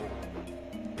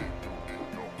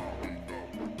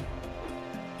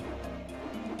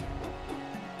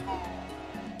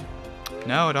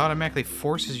 No, it automatically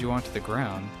forces you onto the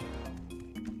ground.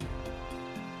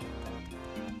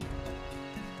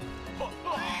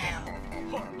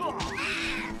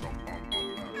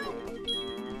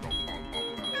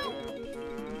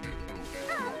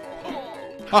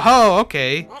 Oh,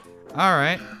 okay.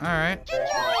 Alright. I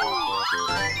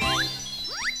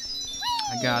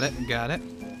got it.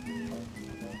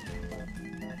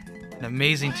 An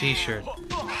amazing t-shirt.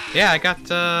 Yeah, I got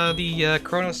the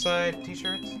Chronoside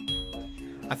t-shirts.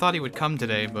 I thought he would come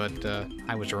today, but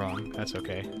I was wrong. That's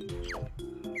okay.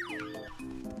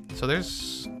 So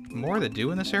there's more to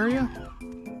do in this area?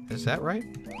 Is that right?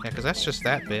 Yeah, because that's just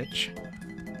that bitch.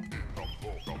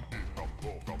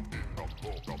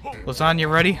 Lasagna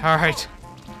ready? Alright.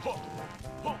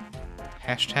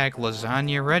 Hashtag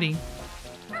lasagna ready.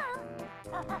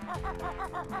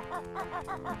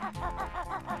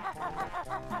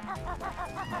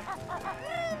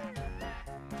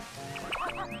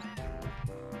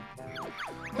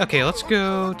 Okay, let's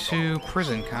go to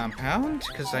prison compound,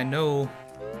 because I know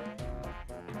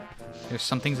there's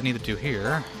some things I need to do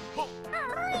here.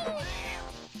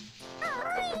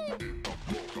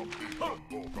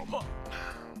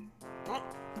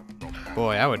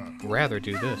 Boy, I would rather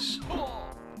do this.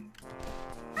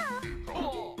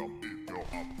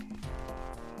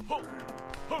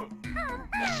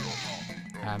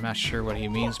 I'm not sure what he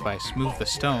means by smooth the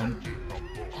stone.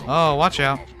 Oh, watch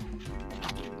out.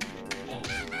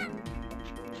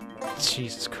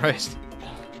 Jesus Christ.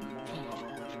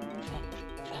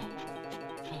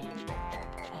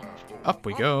 Up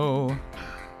we go.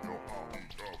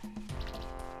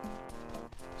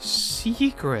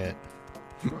 Secret.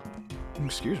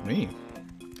 Excuse me.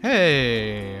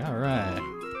 Hey, alright.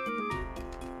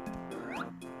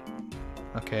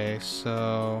 Okay,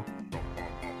 so...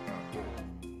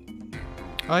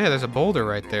 Oh yeah, there's a boulder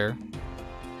right there.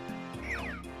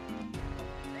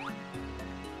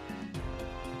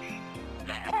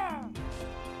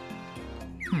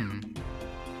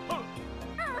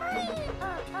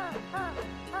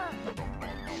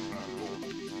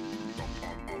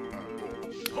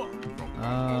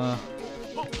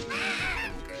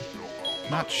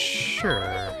 Not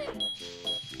sure.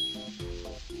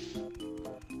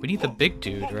 We need the big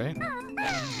dude, right?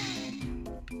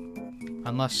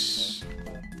 Unless...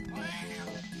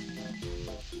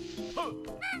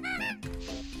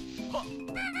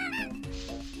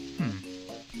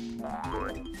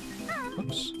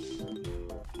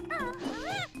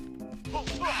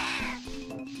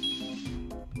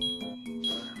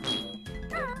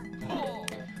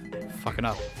 fucking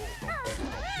up.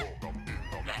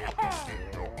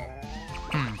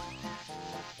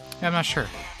 Yeah, I'm not sure.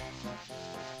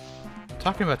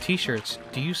 Talking about t-shirts,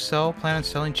 do you plan on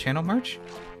selling channel merch?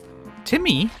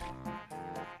 Timmy?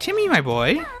 Timmy, my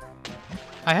boy!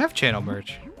 I have channel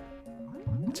merch.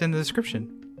 It's in the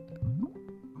description.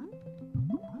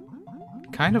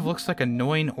 Kind of looks like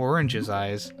annoying orange's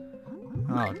eyes.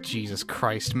 Oh, Jesus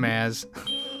Christ, Maz.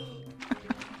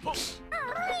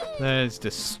 That is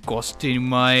disgusting,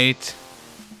 mate.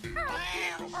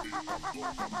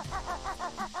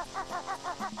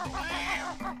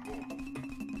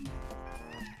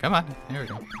 Come on, there we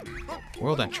go.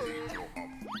 World entry.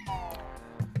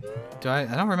 I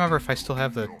don't remember if I still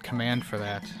have the command for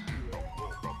that.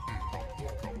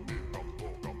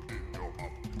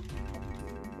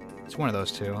 It's one of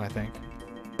those two, I think.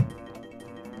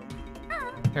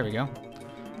 There we go.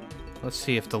 Let's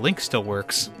see if the link still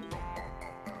works.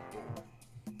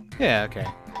 Yeah, okay.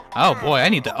 Oh boy, I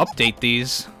need to update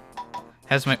these.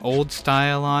 Has my old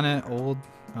style on it.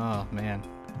 Oh man.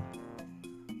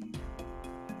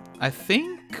 I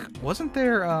think, wasn't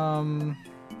there,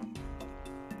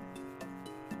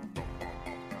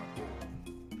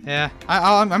 yeah,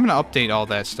 I'm gonna update all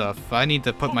that stuff. I need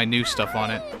to put my new stuff on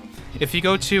it. If you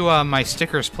go to my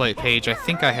stickers page, I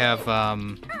think I have,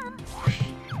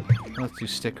 let's do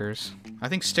stickers. I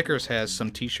think stickers has some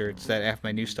t-shirts that have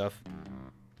my new stuff.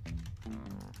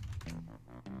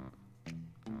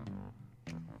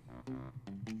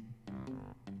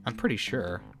 I'm pretty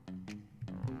sure.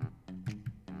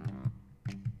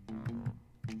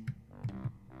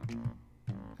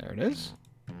 There it is.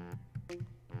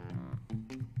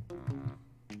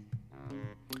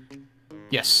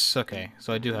 Yes, okay.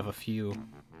 So I do have a few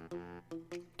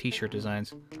t-shirt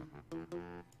designs.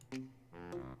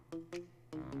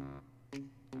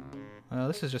 Well,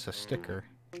 this is just a sticker.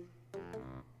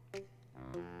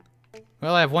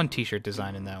 Well, I have one t-shirt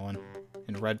design in that one,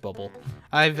 in Redbubble.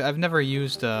 I've never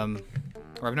used or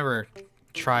I've never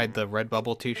tried the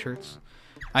Redbubble t-shirts.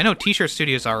 I know T-shirt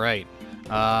Studio's alright.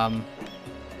 The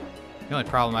only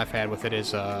problem I've had with it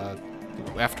is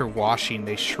after washing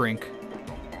they shrink.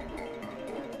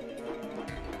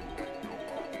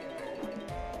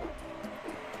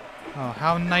 Oh,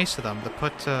 how nice of them to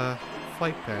put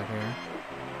flight pad here.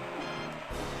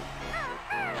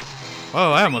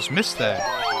 Oh, I almost missed that.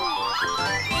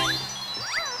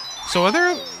 So are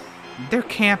there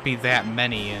can't be that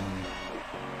many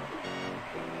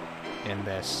in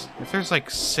this. If there's like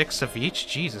 6 of each,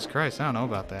 Jesus Christ, I don't know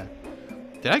about that.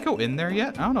 Did I go in there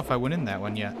yet? I don't know if I went in that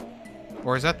one yet.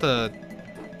 Or is that the...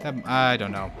 I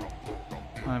don't know.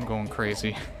 I'm going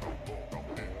crazy.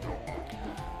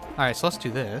 Alright, so let's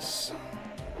do this.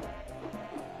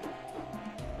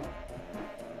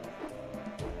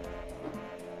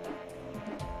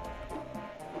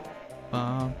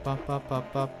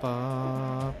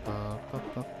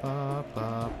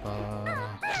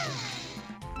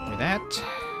 Give me that.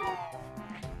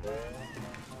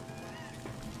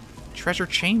 Treasure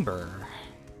chamber.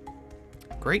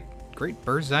 Great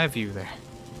bird's eye view there.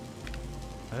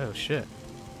 Oh shit.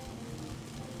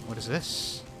 What is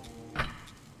this?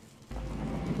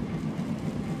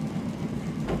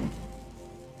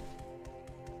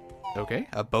 Okay,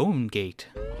 a bone gate.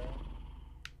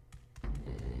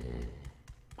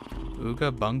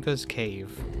 Ooga Bunga's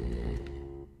cave.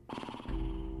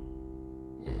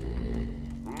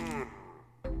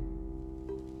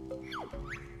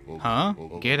 Huh?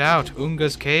 Get out,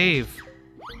 Oonga's cave.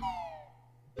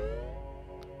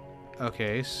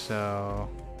 Okay, so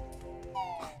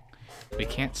we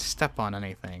can't step on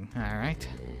anything. All right.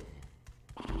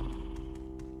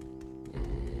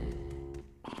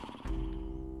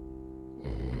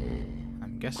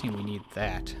 I'm guessing we need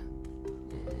that.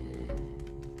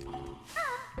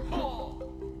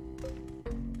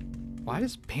 Why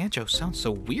does Banjo sound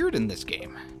so weird in this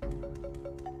game?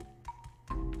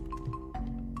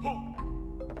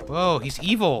 Whoa, he's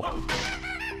evil!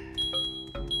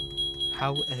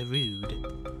 How rude.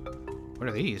 What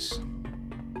are these?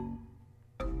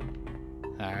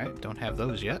 Alright, don't have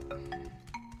those yet.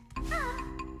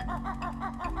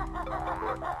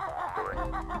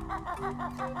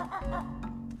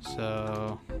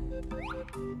 So...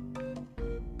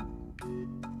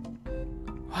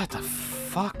 what the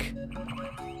fuck?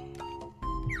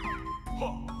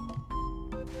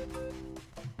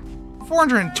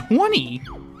 $420?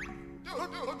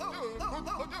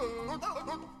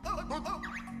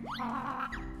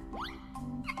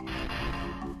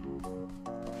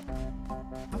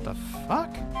 What the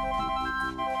fuck?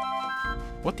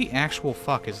 What the actual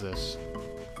fuck is this?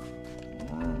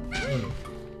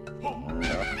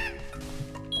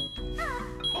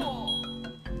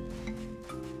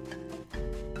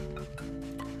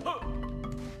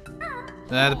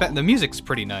 The music's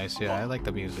pretty nice, yeah, I like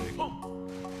the music.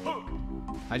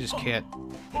 I just can't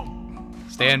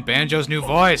stand Banjo's new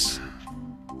voice.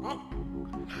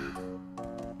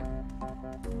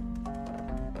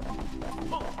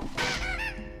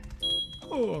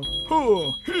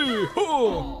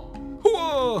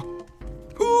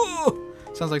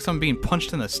 Sounds like someone being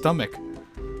punched in the stomach.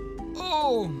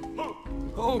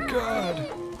 Oh God.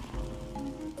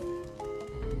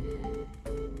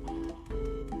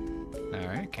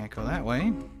 Alright, can't go that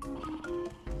way.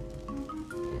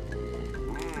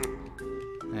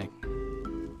 Hey.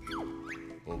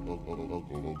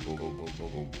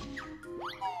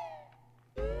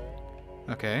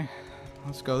 Okay,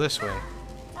 let's go this way.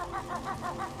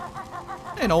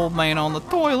 An old man on the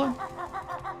toilet.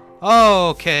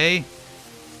 Okay.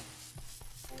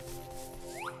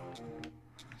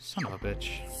 Son of a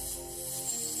bitch.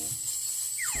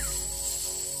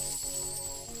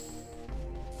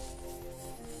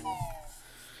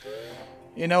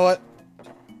 You know what?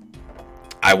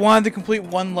 I wanted to complete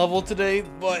one level today,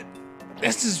 but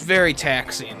this is very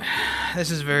taxing.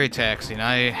 This is very taxing.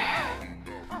 I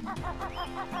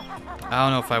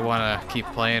don't know if I want to keep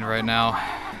playing right now.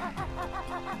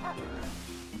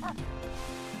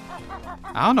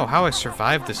 I don't know how I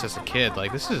survived this as a kid.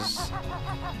 Like, this is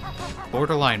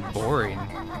borderline boring.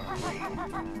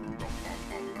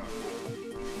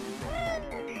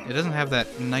 It doesn't have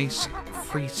that nice,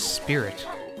 free spirit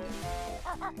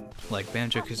like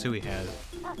Banjo-Kazooie has.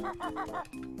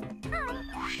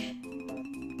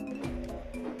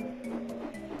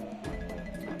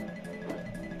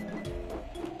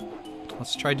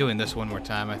 Let's try doing this one more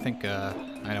time. I think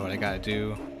I know what I gotta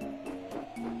do.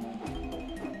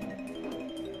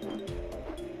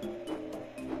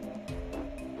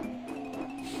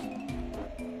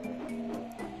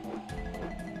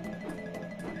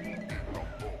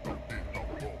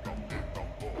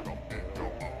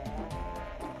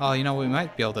 Oh, you know, we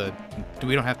might be able to...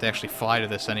 We don't have to actually fly to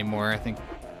this anymore, I think.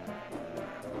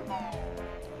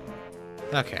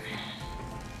 Okay.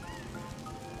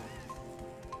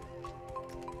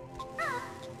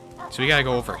 So we gotta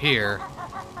go over here.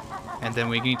 And then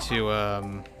we need to,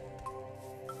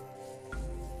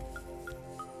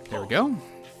 There we go.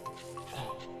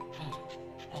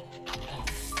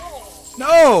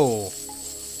 No!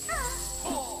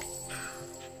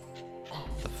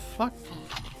 The fuck?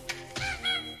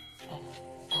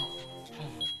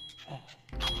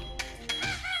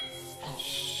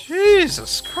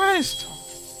 Jesus Christ!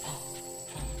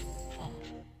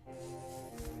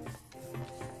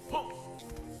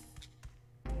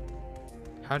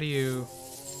 How do you...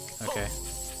 Okay.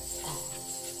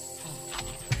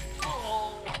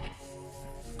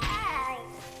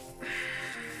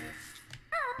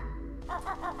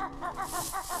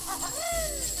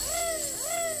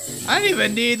 I didn't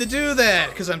even need to do that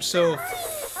because I'm so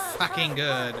fucking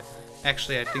good.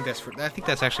 Actually, I think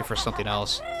that's actually for something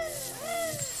else.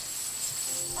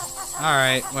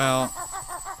 Alright, well...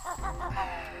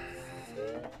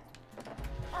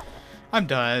 I'm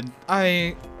done.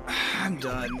 I'm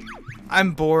done.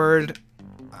 I'm bored.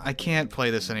 I can't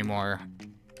play this anymore.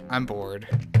 I'm bored.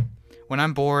 When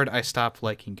I'm bored, I stop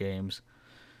liking games.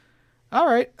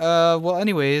 Alright, well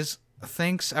anyways,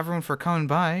 thanks everyone for coming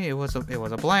by. It was a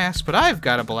blast, but I've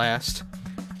got a blast.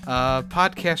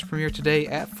 Podcast premiere today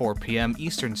at 4 p.m.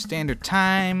 Eastern Standard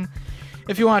Time.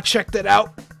 If you want to check that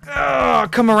out,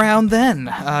 come around then.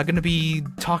 Gonna be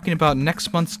talking about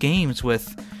next month's games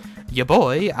with ya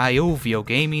boy, Iovio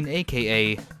Gaming,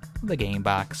 aka the Game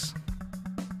Box.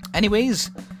 Anyways,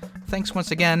 thanks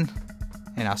once again,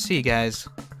 and I'll see you guys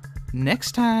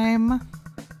next time.